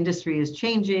the industry is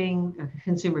changing,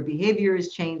 consumer behavior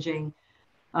is changing.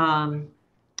 Um,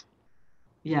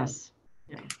 yes.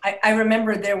 Yeah. I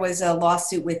remember there was a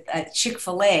lawsuit with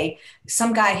Chick-fil-A.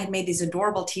 Some guy had made these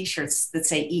adorable t-shirts that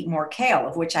say "Eat More Kale,"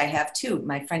 of which I have too.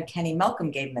 My friend Kenny Malcolm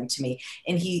gave them to me.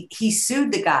 And he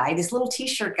sued the guy, this little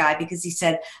t-shirt guy, because he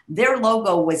said their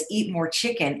logo was "Eat More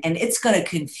Chicken," and it's going to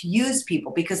confuse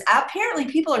people because apparently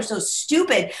people are so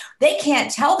stupid they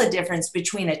can't tell the difference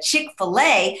between a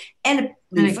Chick-fil-A and a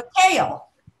leaf of kale.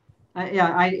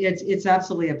 It's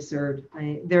absolutely absurd.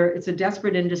 It's a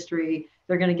desperate industry.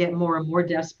 They're going to get more and more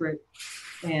desperate,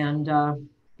 and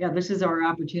yeah, this is our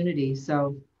opportunity.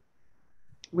 So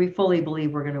we fully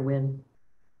believe we're going to win.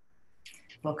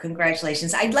 Well,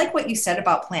 congratulations. I like what you said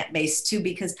about plant-based too,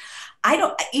 because I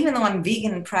don't, even though I'm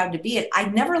vegan and proud to be it, I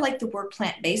never liked the word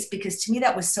plant-based because to me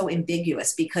that was so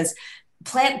ambiguous because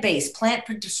plant-based, plant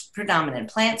predominant,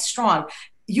 plant strong,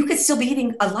 you could still be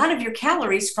eating a lot of your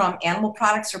calories from animal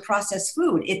products or processed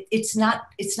food. It's not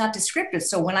descriptive.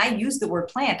 So when I use the word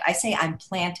plant, I say I'm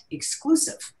plant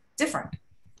exclusive, different.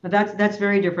 But that's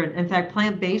very different. In fact,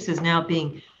 plant-based is now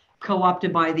being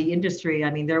co-opted by the industry. I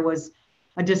mean, there was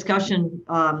a discussion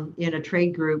in a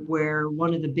trade group where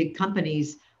one of the big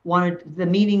companies wanted the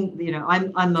meeting. You know,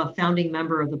 I'm a founding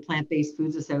member of the Plant-Based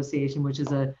Foods Association, which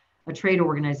is a trade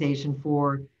organization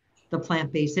for the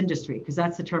plant-based industry, because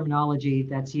that's the terminology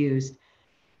that's used.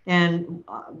 And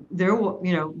there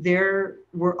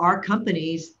were our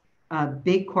companies,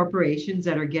 big corporations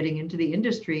that are getting into the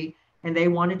industry, and they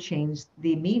want to change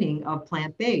the meaning of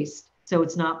plant-based. So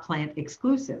it's not plant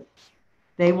exclusive.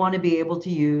 They want to be able to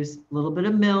use a little bit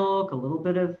of milk, a little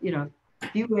bit of, a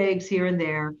few eggs here and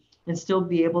there, and still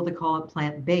be able to call it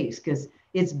plant-based because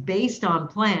it's based on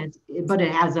plants, but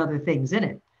it has other things in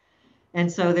it. And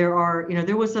so there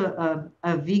was a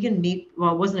vegan meat.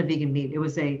 Well, it wasn't a vegan meat. It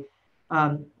was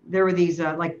there were these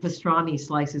like pastrami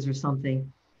slices or something,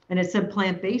 and it said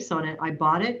plant-based on it. I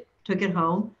bought it, took it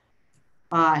home,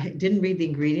 didn't read the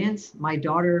ingredients. My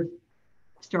daughter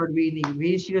started reading the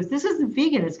ingredients. She goes, "This isn't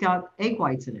vegan. It's got egg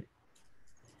whites in it."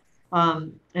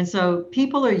 And so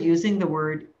people are using the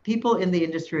word. People in the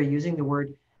industry are using the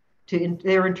word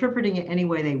they're interpreting it any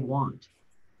way they want.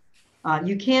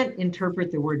 You can't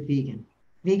interpret the word vegan.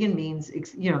 Vegan means,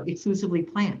 exclusively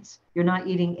plants. You're not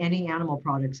eating any animal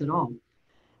products at all.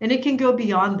 And it can go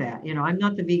beyond that. I'm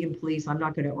not the vegan police. I'm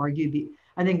not going to argue.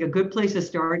 I think a good place to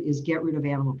start is get rid of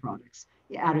animal products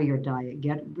out of your diet,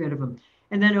 get rid of them.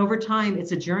 And then over time,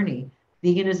 it's a journey.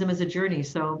 Veganism is a journey.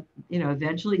 So,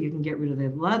 eventually you can get rid of the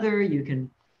leather, you can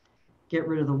get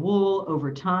rid of the wool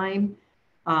over time.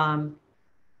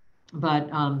 But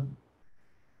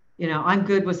I'm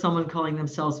good with someone calling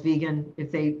themselves vegan.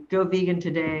 If they go vegan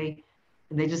today,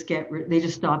 they just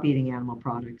stop eating animal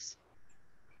products.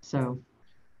 So.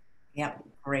 Yeah,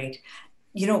 great.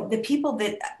 The people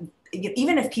that,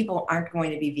 even if people aren't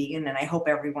going to be vegan, and I hope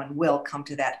everyone will come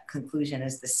to that conclusion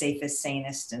as the safest,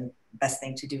 sanest, and best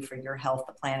thing to do for your health,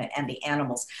 the planet, and the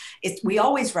animals. We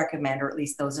always recommend, or at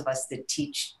least those of us that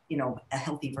teach,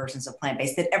 healthy versions of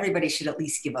plant-based, that everybody should at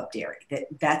least give up dairy.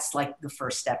 That's like the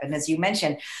first step. And as you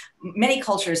mentioned, many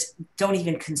cultures don't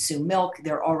even consume milk.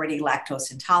 They're already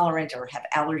lactose intolerant or have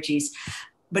allergies.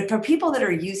 But for people that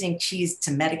are using cheese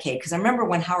to medicate, because I remember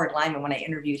when Howard Lyman, when I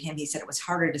interviewed him, he said it was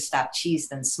harder to stop cheese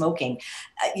than smoking,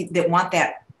 that want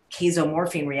that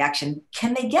casomorphine reaction.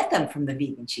 Can they get them from the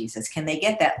vegan cheeses? Can they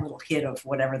get that little hit of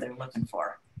whatever they're looking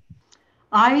for?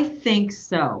 I think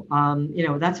so.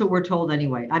 That's what we're told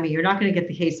anyway. I mean, you're not going to get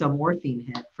the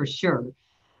casomorphine hit for sure.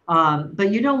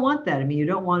 But you don't want that. I mean, you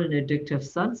don't want an addictive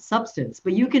substance,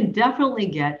 but you can definitely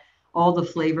get all the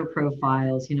flavor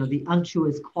profiles, the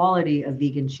unctuous quality of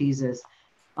vegan cheeses.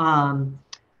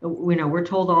 We're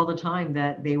told all the time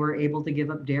that they were able to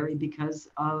give up dairy because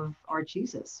of our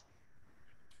cheeses.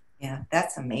 Yeah,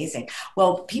 that's amazing.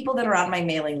 Well, people that are on my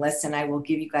mailing list, and I will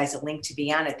give you guys a link to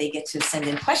be on it, they get to send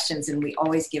in questions and we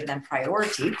always give them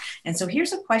priority. And so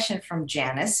here's a question from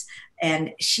Janice.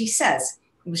 And she says,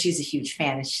 well, she's a huge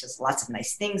fan and she says lots of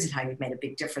nice things and how you've made a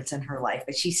big difference in her life.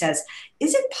 But she says,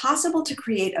 is it possible to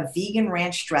create a vegan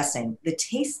ranch dressing that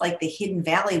tastes like the Hidden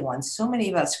Valley one so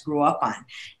many of us grew up on?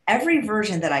 Every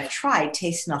version that I've tried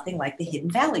tastes nothing like the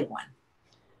Hidden Valley one.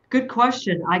 Good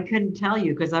question. I couldn't tell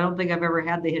you because I don't think I've ever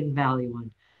had the Hidden Valley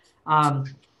one.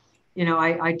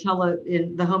 I tell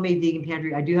in the homemade vegan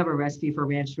pantry, I do have a recipe for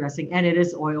ranch dressing, and it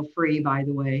is oil free, by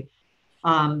the way.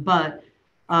 But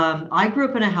I grew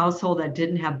up in a household that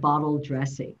didn't have bottled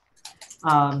dressing.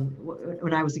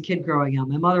 When I was a kid growing up,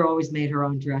 my mother always made her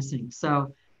own dressing.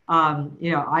 So,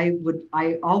 I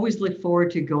always look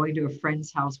forward to going to a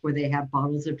friend's house where they have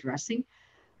bottles of dressing,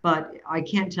 but I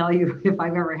can't tell you if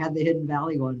I've ever had the Hidden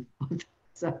Valley one.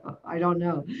 So I don't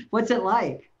know. What's it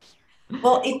like?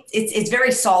 Well, it's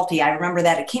very salty. I remember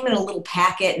that it came in a little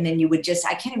packet, and then you would just,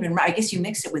 I can't even remember. I guess you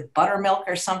mixed it with buttermilk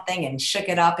or something and shook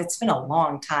it up. It's been a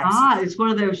long time. It's one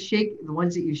of those the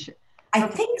ones that you shake. I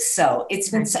think so. It's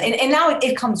been so, and now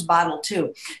it comes bottled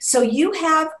too. So you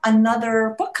have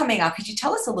another book coming out. Could you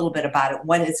tell us a little bit about it?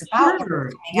 What it's about?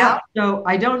 Sure. Yeah. So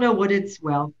I don't know what it's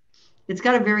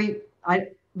got a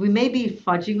we may be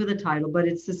fudging with the title, but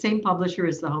it's the same publisher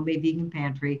as the Homemade Vegan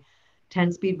Pantry,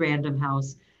 10-Speed Random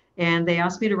House. And they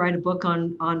asked me to write a book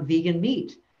on vegan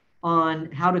meat, on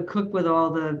how to cook with all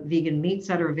the vegan meats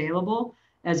that are available,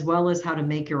 as well as how to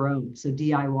make your own. So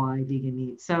DIY vegan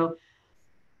meat. So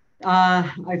I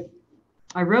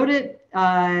wrote it.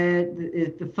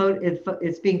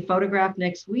 It's being photographed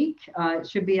next week. It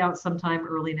should be out sometime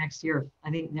early next year. I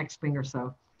think next spring or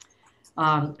so.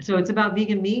 So it's about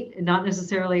vegan meat and not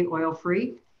necessarily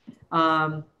oil-free.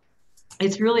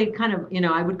 It's really kind of,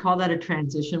 I would call that a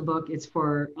transition book. It's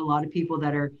for a lot of people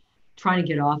that are trying to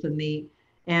get off of meat.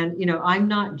 And, I'm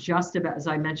not just about, as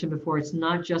I mentioned before, it's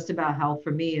not just about health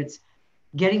for me. It's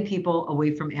getting people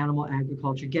away from animal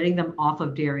agriculture, getting them off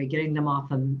of dairy, getting them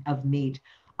off of meat.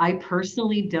 I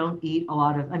personally don't eat a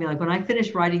lot of, like when I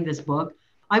finished writing this book,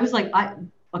 I was like, I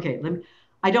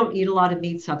don't eat a lot of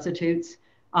meat substitutes.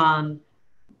 I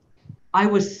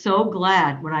was so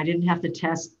glad when I didn't have to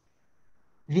test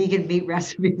vegan meat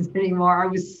recipes anymore. I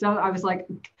was like,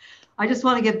 I just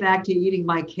want to get back to eating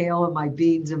my kale and my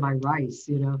beans and my rice,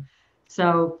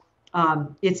 So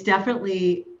it's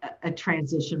definitely a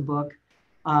transition book,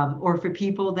 or for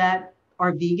people that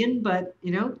are vegan, but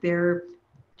they're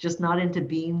just not into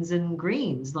beans and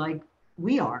greens like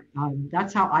we are.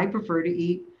 That's how I prefer to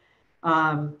eat.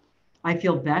 I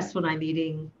feel best when I'm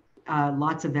eating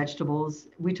lots of vegetables.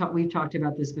 We've talked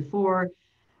about this before.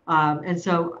 And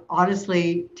so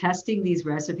honestly, testing these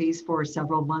recipes for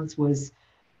several months was,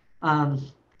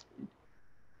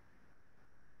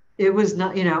 it was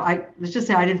not, let's just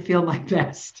say I didn't feel my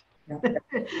best. Yeah.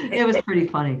 It was pretty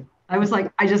funny. I was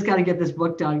like, I just got to get this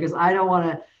book done because I don't want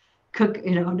to cook,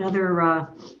 another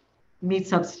meat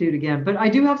substitute again. But I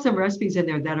do have some recipes in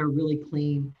there that are really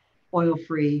clean,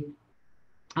 oil-free,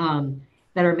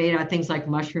 that are made out of things like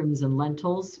mushrooms and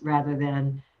lentils rather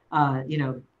than,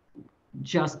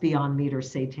 just Beyond Meat or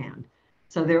seitan.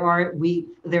 So there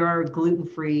are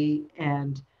gluten-free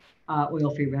and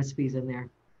oil-free recipes in there.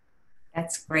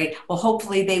 That's great. Well,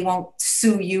 hopefully they won't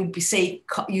sue you, say,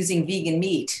 using vegan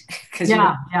meat.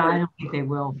 Yeah, I don't think they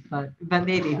will, but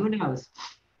maybe, who knows?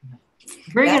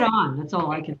 Bring it on. That's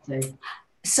all I can say.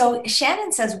 So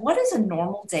Shannon says, what does a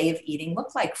normal day of eating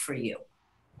look like for you?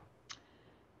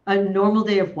 A normal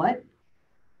day of what?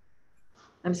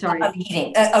 I'm sorry. Of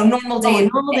eating. A normal day. A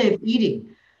normal day of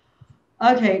eating.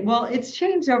 Okay, well, it's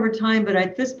changed over time, but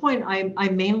at this point, I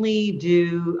mainly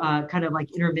do kind of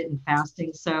like intermittent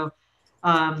fasting. So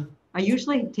I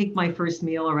usually take my first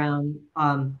meal around,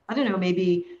 I don't know,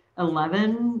 maybe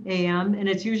 11 a.m. And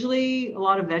it's usually a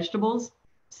lot of vegetables,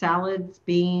 salads,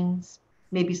 beans,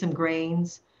 maybe some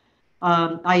grains.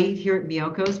 I eat here at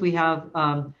Miyoko's. We have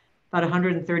about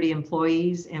 130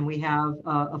 employees, and we have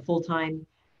a full-time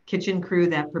kitchen crew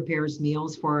that prepares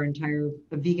meals for our entire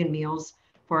vegan meals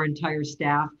for our entire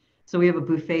staff. So we have a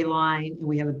buffet line and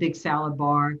we have a big salad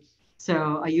bar.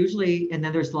 So and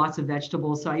then there's lots of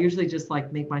vegetables. So I usually just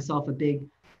like make myself a big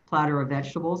platter of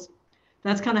vegetables.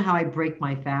 That's kind of how I break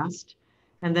my fast.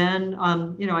 And then,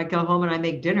 I go home and I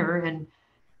make dinner. And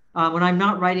when I'm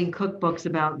not writing cookbooks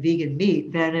about vegan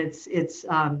meat, then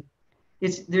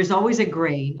there's always a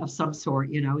grain of some sort,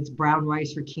 it's brown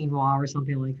rice or quinoa or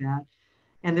something like that.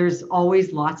 And there's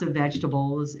always lots of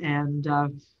vegetables. And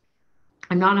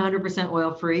I'm not 100%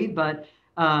 oil free, but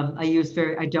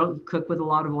I don't cook with a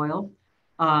lot of oil.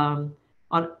 And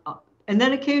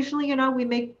then occasionally, we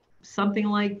make something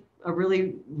like a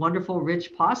really wonderful,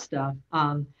 rich pasta.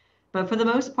 But for the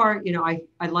most part,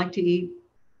 I like to eat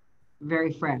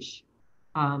very fresh.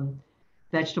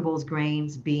 Vegetables,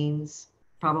 grains, beans,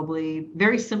 probably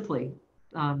very simply.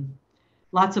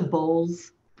 Lots of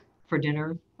bowls for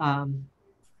dinner.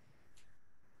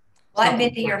 Well, I've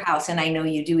been to your house and I know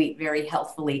you do eat very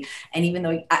healthfully. And even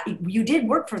though you did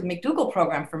work for the McDougall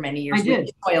program for many years, I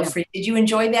did. Oil-free. Yeah. Did you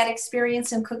enjoy that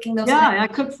experience in cooking those? Yeah, I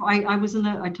cooked. I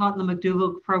taught in the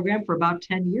McDougall program for about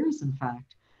 10 years, in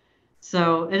fact.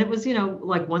 So, and it was,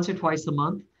 like once or twice a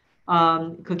month.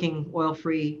 cooking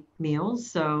oil-free meals.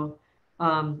 So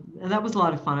and that was a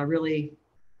lot of fun. I really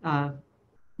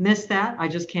miss that. I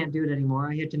just can't do it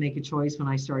anymore. I had to make a choice when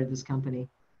I started this company.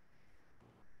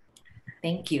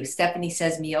 Thank you. Stephanie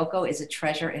says Miyoko is a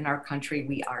treasure in our country.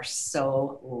 We are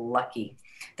so lucky.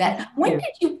 That when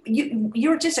Yeah. did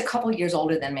you're just a couple years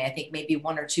older than me, I think maybe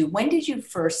one or two. When did you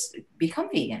first become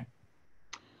vegan?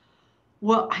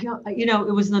 Well,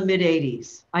 it was in the mid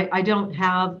 80s. I don't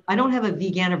have a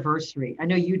vegan anniversary. I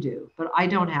know you do, but I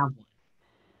don't have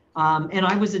one. And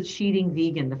I was a cheating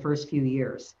vegan the first few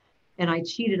years, and I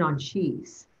cheated on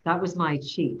cheese. That was my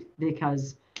cheat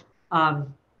because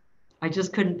um, I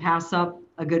just couldn't pass up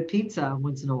a good pizza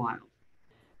once in a while.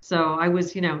 So I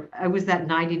was that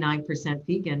 99%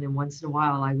 vegan, and once in a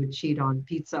while I would cheat on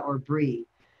pizza or brie.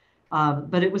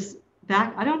 But it was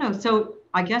back, I don't know. So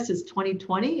I guess it's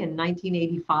 2020 and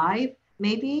 1985,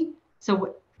 maybe.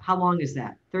 So how long is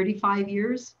that? 35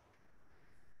 years?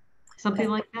 Something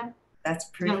That, like that? that's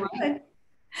Is that pretty right? good.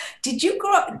 Did you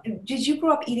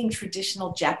grow up eating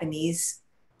traditional Japanese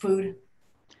food?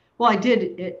 Well, I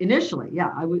did initially.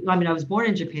 Yeah. I was born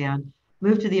in Japan,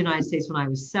 moved to the United States when I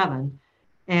was 7,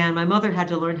 and my mother had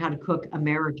to learn how to cook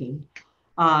American.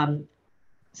 Um,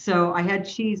 so I had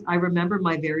cheese. I remember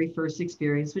my very first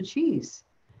experience with cheese.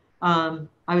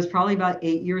 I was probably about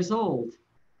 8 years old,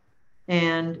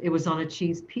 and it was on a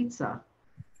cheese pizza.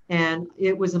 And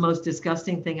it was the most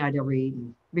disgusting thing I'd ever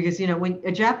eaten. Because, when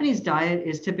a Japanese diet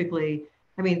is typically,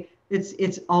 I mean,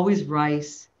 it's always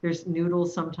rice. There's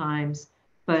noodles sometimes,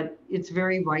 but it's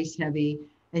very rice heavy.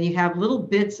 And you have little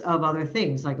bits of other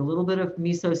things, like a little bit of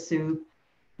miso soup,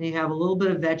 and you have a little bit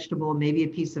of vegetable, maybe a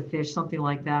piece of fish, something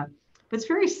like that. But it's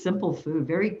very simple food,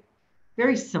 very,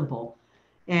 very simple.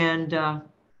 And,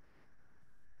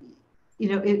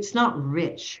 it's not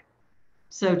rich.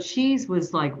 So cheese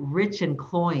was like rich and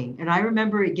cloying. And I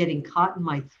remember it getting caught in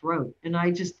my throat. And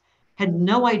I just had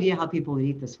no idea how people would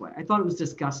eat this way. I thought it was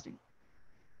disgusting.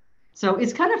 So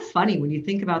it's kind of funny when you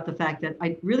think about the fact that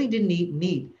I really didn't eat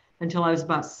meat until I was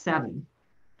about 7.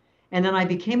 And then I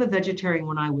became a vegetarian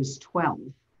when I was 12.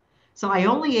 So I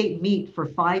only ate meat for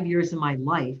 5 years of my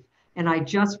life. And I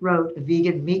just wrote a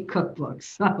vegan meat cookbook.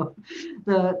 So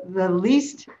the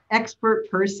least expert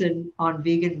person on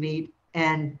vegan meat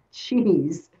and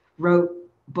cheese wrote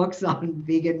books on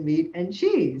vegan meat and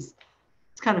cheese.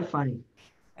 It's kind of funny.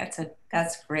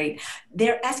 That's great.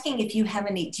 They're asking if you have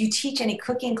any, do you teach any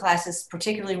cooking classes,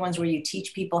 particularly ones where you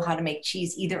teach people how to make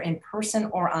cheese either in person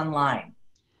or online?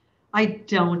 I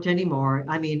don't anymore.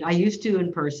 I mean, I used to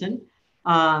in person.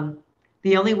 Um,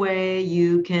 the only way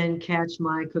you can catch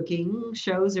my cooking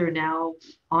shows are now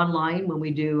online when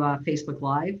we do Facebook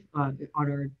Live on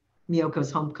our Miyoko's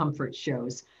Home Comfort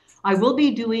shows. I will be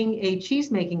doing a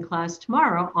cheese making class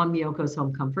tomorrow on Miyoko's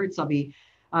Home Comforts. I'll be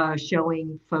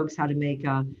showing folks how to make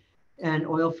an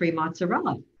oil-free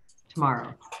mozzarella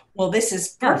tomorrow. Well, this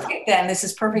is Yeah, perfect then. This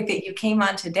is perfect that you came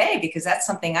on today because that's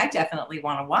something I definitely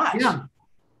want to watch. yeah.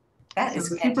 That So is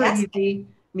super fantastic. easy.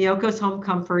 Miyoko's Home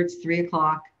Comforts, 3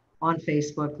 o'clock on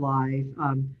Facebook Live.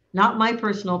 Not my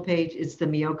personal page, it's the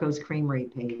Miyoko's Creamery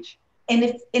page. And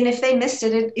if they missed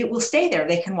it, it will stay there.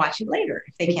 They can watch it later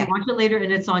if they They can can't. watch it later,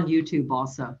 and it's on YouTube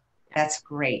also. That's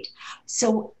great.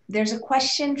 So there's a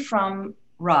question from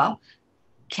Ra.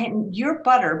 Can your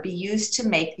butter be used to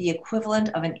make the equivalent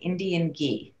of an Indian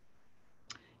ghee?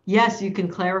 Yes, you can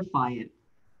clarify it.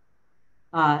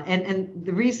 And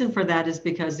the reason for that is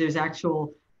because there's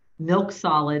actual milk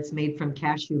solids made from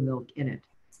cashew milk in it.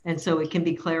 And so it can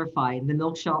be clarified. The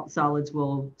milk solids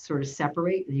will sort of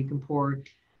separate, and you can pour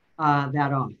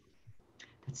that off.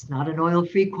 That's not an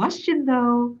oil-free question,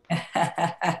 though.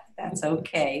 That's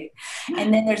okay.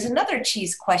 And then there's another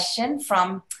cheese question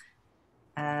from,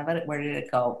 but where did it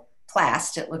go?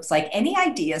 Plast, it looks like. Any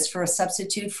ideas for a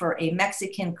substitute for a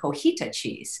Mexican cojita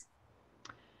cheese?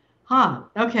 Huh.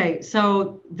 Okay.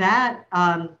 So that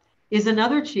is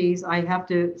another cheese I have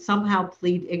to somehow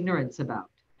plead ignorance about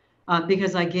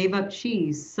because I gave up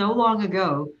cheese so long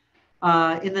ago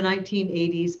in the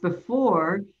 1980s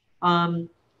before. Um,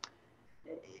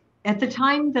 at the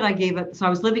time that I gave up, so I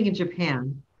was living in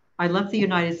Japan. I left the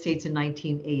United States in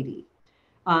 1980.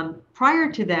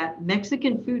 Prior to that,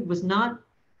 Mexican food was not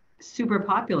super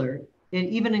popular,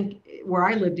 even where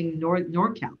I lived in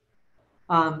NorCal.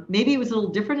 Maybe it was a little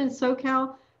different in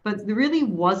SoCal, but there really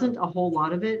wasn't a whole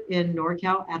lot of it in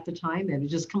NorCal at the time, and it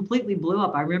just completely blew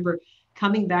up. I remember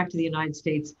coming back to the United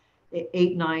States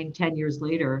 8, 9, 10 years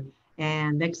later,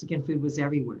 and Mexican food was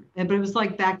everywhere. But it was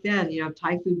like back then,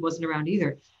 Thai food wasn't around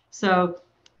either. So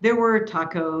there were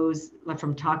tacos like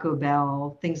from Taco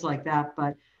Bell, things like that.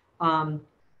 But um,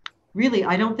 Really,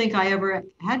 I don't think I ever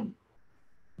had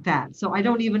that. So I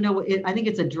don't even know what it, I think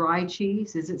it's a dry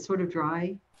cheese. Is it sort of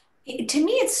dry? To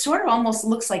me, it sort of almost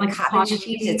looks like Like cottage cottage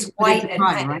cheese. It's cheese, but it's white and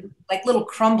dry, kind of right? like little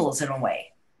crumbles in a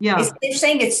way. Yeah. They're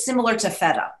saying it's similar to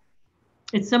feta.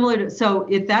 It's similar to, so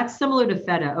if that's similar to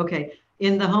feta, okay,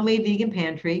 in the homemade vegan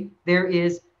pantry, there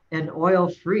is an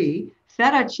oil-free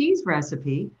feta cheese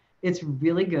recipe. It's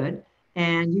really good.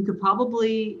 And you could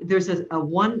probably, there's a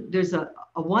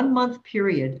 1 month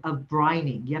period of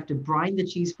brining. You have to brine the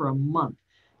cheese for a month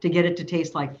to get it to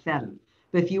taste like feta.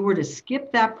 But if you were to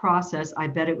skip that process, I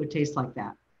bet it would taste like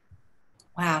that.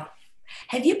 Wow.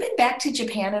 Have you been back to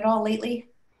Japan at all lately?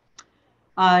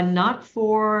 Not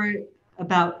for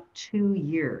about 2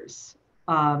 years.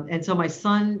 And so my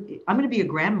son, I'm going to be a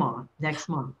grandma next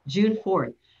month, June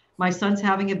 4th. My son's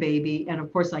having a baby. And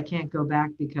of course, I can't go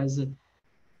back because,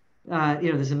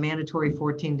 there's a mandatory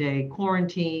 14-day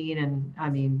quarantine. And I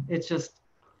mean, it's just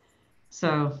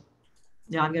so,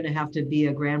 yeah, I'm going to have to be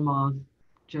a grandma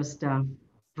just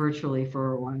virtually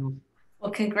for a while.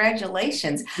 Well,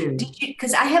 congratulations. Too. Did you,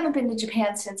 because I haven't been to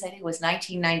Japan since I think it was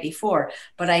 1994,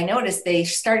 but I noticed they're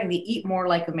starting to eat more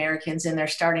like Americans and they're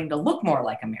starting to look more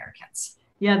like Americans.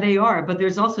 Yeah, they are. But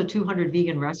there's also 200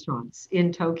 vegan restaurants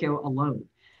in Tokyo alone.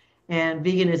 And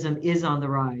veganism is on the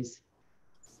rise.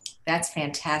 That's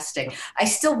fantastic.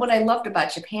 What I loved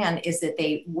about Japan is that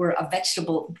they were a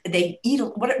vegetable, they eat,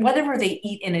 whatever they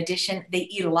eat in addition, they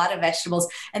eat a lot of vegetables.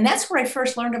 And that's where I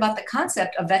first learned about the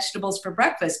concept of vegetables for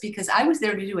breakfast because I was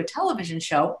there to do a television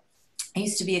show. I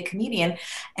used to be a comedian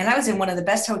and I was in one of the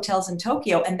best hotels in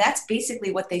Tokyo. And that's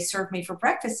basically what they served me for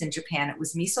breakfast in Japan. It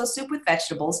was miso soup with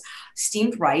vegetables,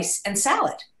 steamed rice, and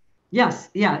salad. Yes,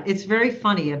 yeah, it's very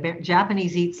funny.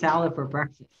 Japanese eat salad for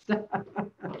breakfast.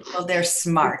 Well, they're It's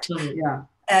smart. funny,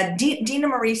 yeah. Dina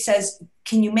Marie says,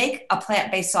 can you make a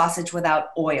plant-based sausage without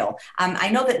oil? I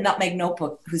know that Nutmeg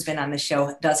Notebook, who's been on the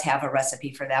show, does have a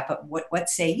recipe for that, but what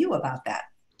say you about that?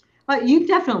 You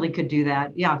definitely could do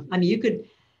that. Yeah, I mean, you could,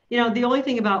 the only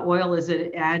thing about oil is that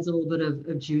it adds a little bit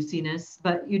of juiciness,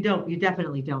 but you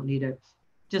definitely don't need it.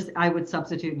 Just, I would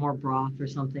substitute more broth or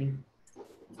something.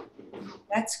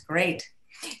 That's great.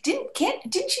 Didn't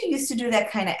you used to do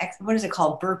that kind of what is it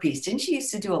called, burpees? Didn't you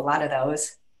used to do a lot of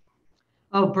those?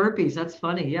 Oh, burpees, that's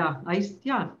funny. Yeah,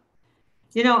 yeah.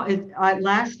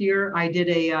 Last year I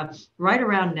did right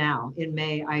around now in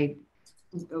May, I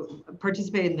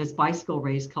participated in this bicycle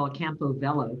race called Campo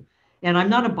Velo. And I'm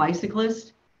not a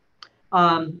bicyclist,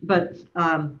 but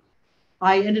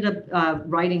I ended up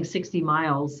riding 60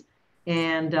 miles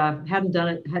and hadn't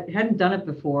done it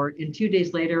before. And 2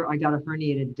 days later, I got a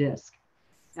herniated disc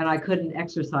and I couldn't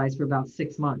exercise for about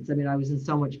 6 months. I mean, I was in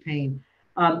so much pain.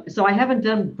 So I haven't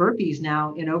done burpees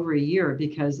now in over a year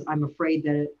because I'm afraid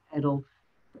that it'll,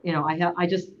 I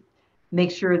just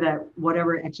make sure that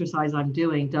whatever exercise I'm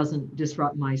doing doesn't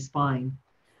disrupt my spine.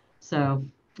 So,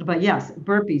 but yes,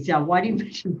 burpees. Yeah. Why do you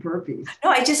mention burpees? No,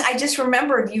 I just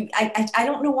remembered you. I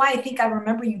don't know why. I think I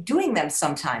remember you doing them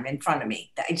sometime in front of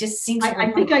me. I just seem to I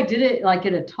think remember. I did it like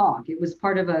at a talk. It was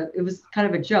kind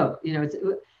of a joke.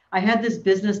 I had this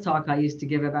business talk I used to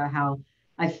give about how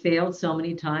I failed so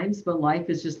many times, but life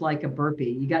is just like a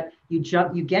burpee.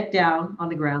 You get down on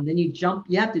the ground, then you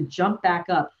have to jump back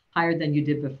up higher than you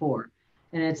did before.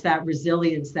 And it's that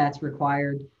resilience that's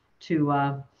required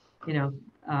to, you know,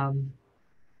 um,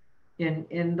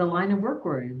 in the line of work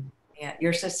we're in. Yeah,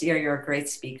 you're a great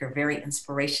speaker, very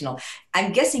inspirational.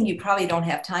 I'm guessing you probably don't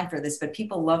have time for this, but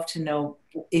people love to know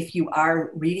if you are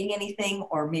reading anything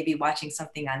or maybe watching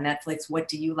something on Netflix. What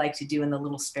do you like to do in the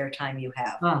little spare time you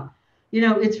have?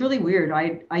 It's really weird.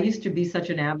 I used to be such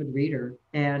an avid reader,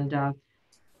 and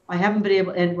I haven't been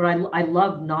able. And what I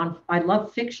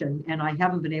love fiction, and I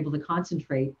haven't been able to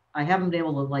concentrate. I haven't been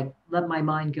able to like let my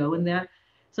mind go in that.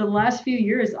 So the last few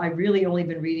years, I've really only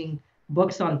been reading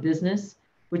books on business,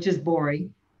 which is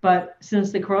boring. But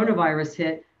since the coronavirus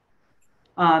hit,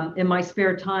 in my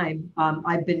spare time,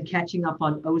 I've been catching up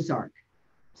on Ozark.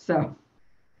 So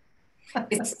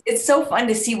It's so fun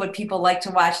to see what people like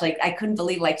to watch. Like I couldn't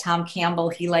believe like Tom Campbell,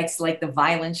 he likes like the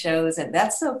violent shows, and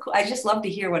that's so cool. I just love to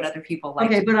hear what other people like.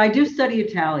 okay, but I do study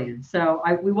Italian, so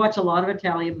we watch a lot of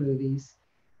Italian movies,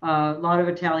 a lot of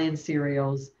Italian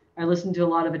serials. I listen to a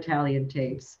lot of Italian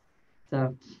tapes.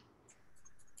 So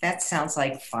That sounds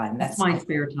like fun. that's That my sounds.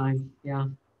 spare time. Yeah.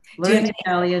 Do you have Learning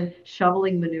Italian,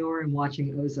 shoveling manure, and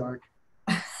watching Ozark.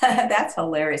 That's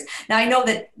hilarious. Now I know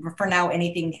that for now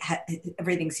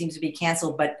everything seems to be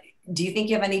canceled, but do you think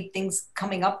you have any things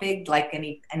coming up big, like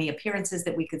any appearances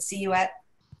that we could see you at?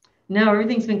 No,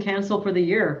 everything's been canceled for the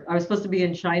year. I was supposed to be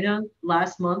in China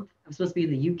last month. I was supposed to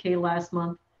be in the UK last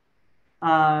month.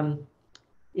 Um,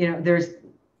 there's,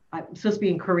 I'm supposed to be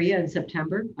in Korea in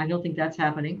September. I don't think that's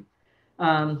happening.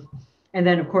 Um, and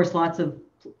then, of course, lots of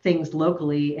things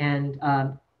locally and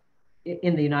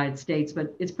in the United States,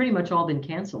 but it's pretty much all been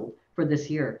canceled for this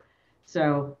year.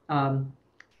 So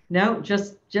no,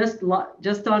 just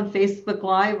on Facebook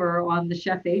Live or on the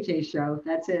Chef AJ show.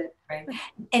 That's it. Right.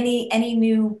 Any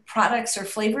new products or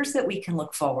flavors that we can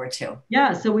look forward to?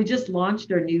 Yeah, so we just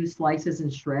launched our new slices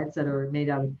and shreds that are made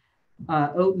out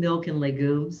of oat milk and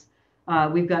legumes.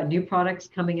 We've got new products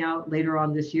coming out later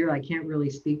on this year. I can't really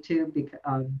speak to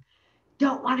because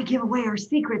don't want to give away our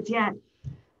secrets yet.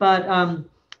 But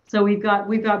so we've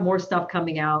got more stuff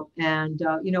coming out, and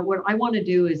what I want to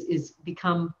do is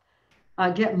become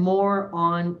get more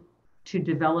on to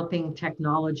developing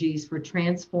technologies for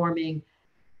transforming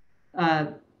uh,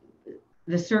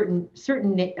 the certain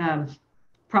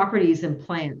properties in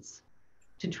plants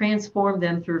to transform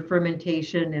them through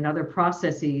fermentation and other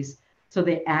processes so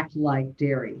they act like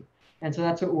dairy. And so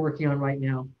that's what we're working on right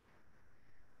now.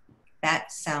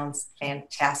 That sounds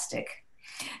fantastic.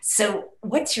 So,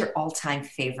 what's your all-time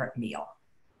favorite meal?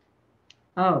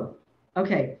 Oh,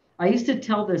 okay. I used to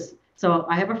tell this. So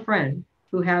I have a friend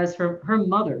who has her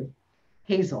mother,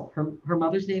 Hazel. Her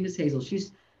mother's name is Hazel.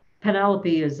 She's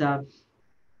Penelope is of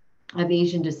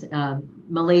Malaysian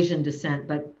descent,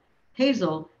 but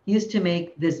Hazel used to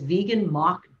make this vegan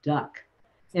mock duck,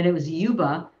 and it was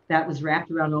yuba that was wrapped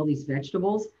around all these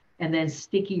vegetables, and then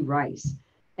sticky rice.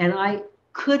 And I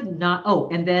could not. Oh,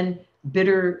 and then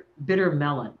bitter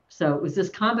melon. So it was this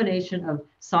combination of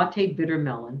sautéed bitter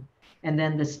melon, and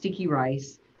then the sticky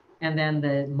rice, and then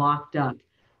the mock duck.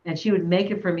 And she would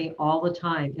make it for me all the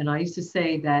time. And I used to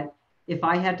say that if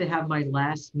I had to have my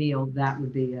last meal, that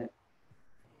would be it.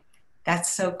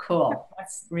 That's so cool.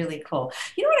 That's really cool.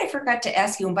 You know what I forgot to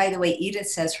ask you? And by the way, Edith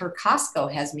says her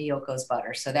Costco has Miyoko's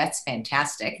butter, so that's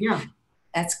fantastic. Yeah.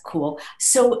 That's cool.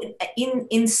 So,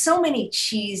 in so many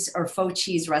cheese or faux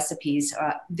cheese recipes,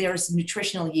 there's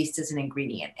nutritional yeast as an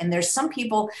ingredient, and there's some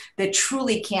people that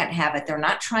truly can't have it. They're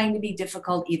not trying to be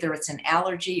difficult. Either it's an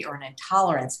allergy or an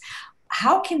intolerance.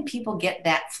 How can people get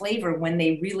that flavor when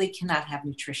they really cannot have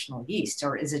nutritional yeast,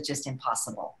 or is it just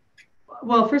impossible?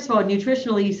 Well, first of all,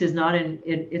 nutritional yeast is not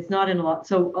it's not in a lot.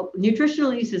 So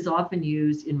nutritional yeast is often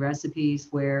used in recipes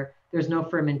where there's no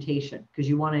fermentation because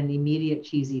you want an immediate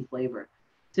cheesy flavor.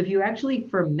 So if you actually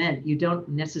ferment, you don't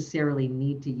necessarily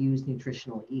need to use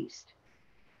nutritional yeast.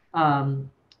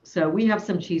 So we have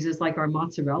some cheeses like our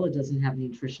mozzarella doesn't have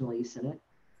nutritional yeast in it,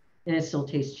 and it still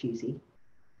tastes cheesy.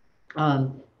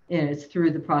 And it's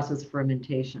through the process of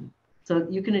fermentation. So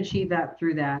you can achieve that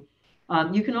through that.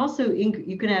 You can also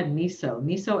you can add miso.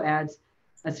 Miso adds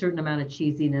a certain amount of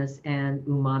cheesiness and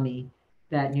umami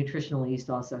that nutritional yeast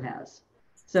also has.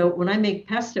 So when I make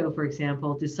pesto, for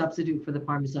example, to substitute for the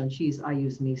Parmesan cheese, I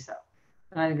use miso.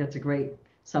 I think that's a great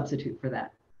substitute for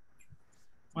that.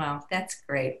 Wow, that's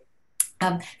great.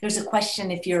 There's a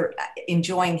question if you're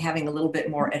enjoying having a little bit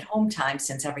more at home time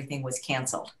since everything was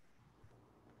canceled.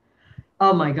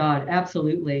 Oh my God,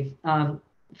 absolutely.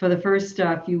 For the first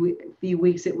few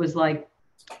weeks, it was like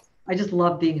I just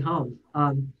love being home.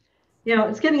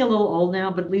 It's getting a little old now,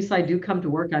 but at least I do come to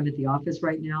work. I'm at the office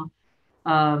right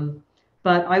now.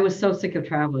 But I was so sick of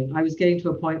traveling. I was getting to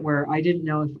a point where I didn't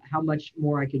know how much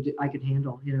more I could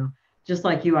handle. Just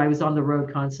like you, I was on the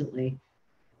road constantly.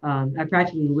 I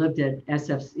practically lived at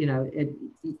SF's,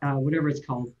 whatever it's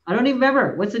called. I don't even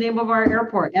remember what's the name of our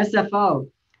airport, SFO.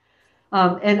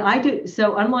 And I do,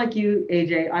 so unlike you,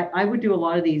 AJ, I would do a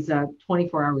lot of these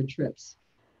 24-hour trips.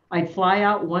 I'd fly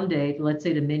out one day, let's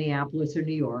say to Minneapolis or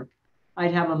New York.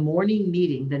 I'd have a morning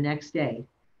meeting the next day,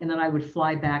 and then I would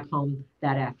fly back home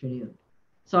that afternoon.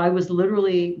 So I was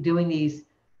literally doing these,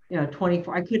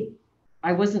 24,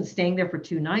 I wasn't staying there for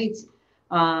 2 nights.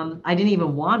 I didn't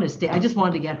even want to stay. I just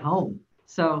wanted to get home.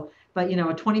 So, but a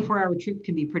 24-hour trip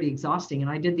can be pretty exhausting. And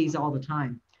I did these all the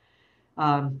time.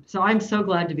 So I'm so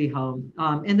glad to be home.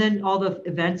 And then all the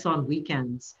events on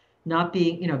weekends, not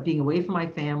being away from my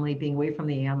family, being away from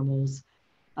the animals.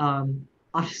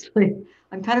 Honestly,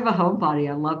 I'm kind of a homebody.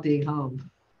 I love being home.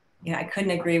 I couldn't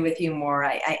agree with you more.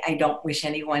 I don't wish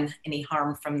anyone any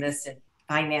harm from this in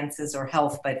finances or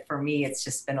health, but for me, it's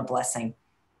just been a blessing.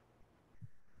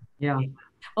 Yeah.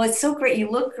 Well, it's so great. You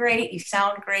look great. You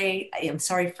sound great. I am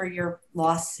sorry for your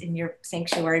loss in your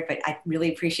sanctuary, but I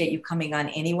really appreciate you coming on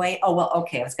anyway. Oh, well,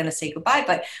 okay. I was going to say goodbye,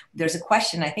 but there's a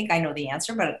question. I think I know the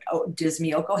answer, but does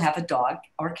Miyoko have a dog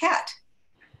or cat?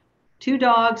 2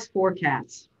 dogs, 4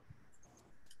 cats.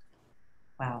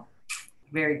 Wow.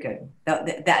 Very good.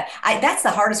 That's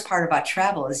the hardest part about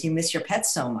travel is you miss your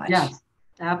pets so much. Yes,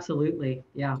 absolutely.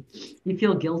 Yeah. You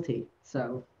feel guilty.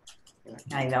 So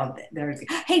I know.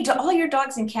 Hey, do all your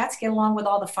dogs and cats get along with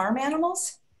all the farm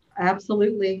animals?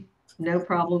 Absolutely. No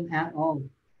problem at all.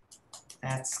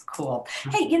 That's cool.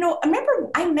 Hey, I remember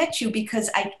I met you because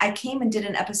I came and did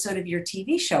an episode of your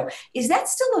TV show. Is that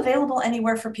still available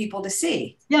anywhere for people to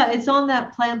see? Yeah, it's on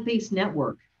that plant-based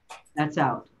network that's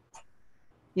out.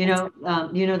 You know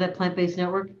that plant-based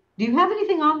network? Do you have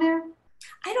anything on there?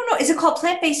 I don't know. Is it called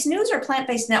Plant Based News or Plant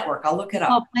Based Network? I'll look it It's up.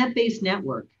 called Plant-Based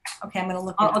Network. Okay, I'm going to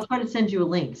look it I'll up. try to send you a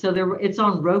link. So it's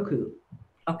on Roku.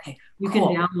 Okay, You can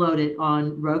cool. download it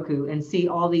on Roku and see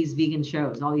all these vegan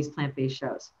shows, all these plant-based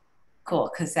shows.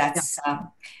 Cool, because Yeah.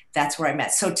 that's where I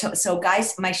met. So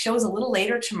guys, my show is a little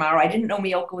later tomorrow. I didn't know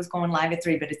Miyoko was going live at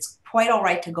 3, but it's quite all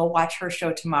right to go watch her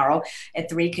show tomorrow at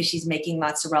 3 because she's making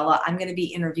mozzarella. I'm going to be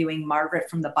interviewing Margaret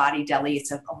from the Body Deli.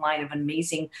 It's a line of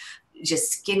amazing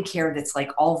just skincare that's like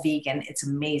all vegan. It's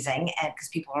amazing. And because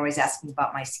people are always asking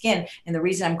about my skin. And the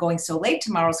reason I'm going so late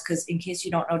tomorrow is because, in case you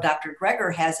don't know, Dr.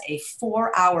 Greger has a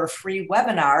 4-hour free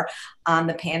webinar on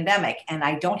the pandemic. And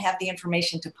I don't have the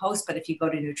information to post, but if you go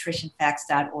to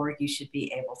nutritionfacts.org, you should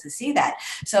be able to see that.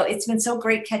 So it's been so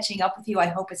great catching up with you. I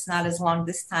hope it's not as long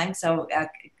this time. So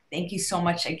thank you so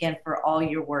much again for all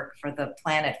your work for the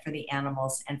planet, for the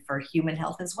animals, and for human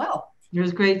health as well. It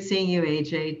was great seeing you,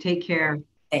 AJ. Take care.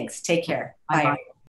 Thanks. Take care. Bye-bye. Bye.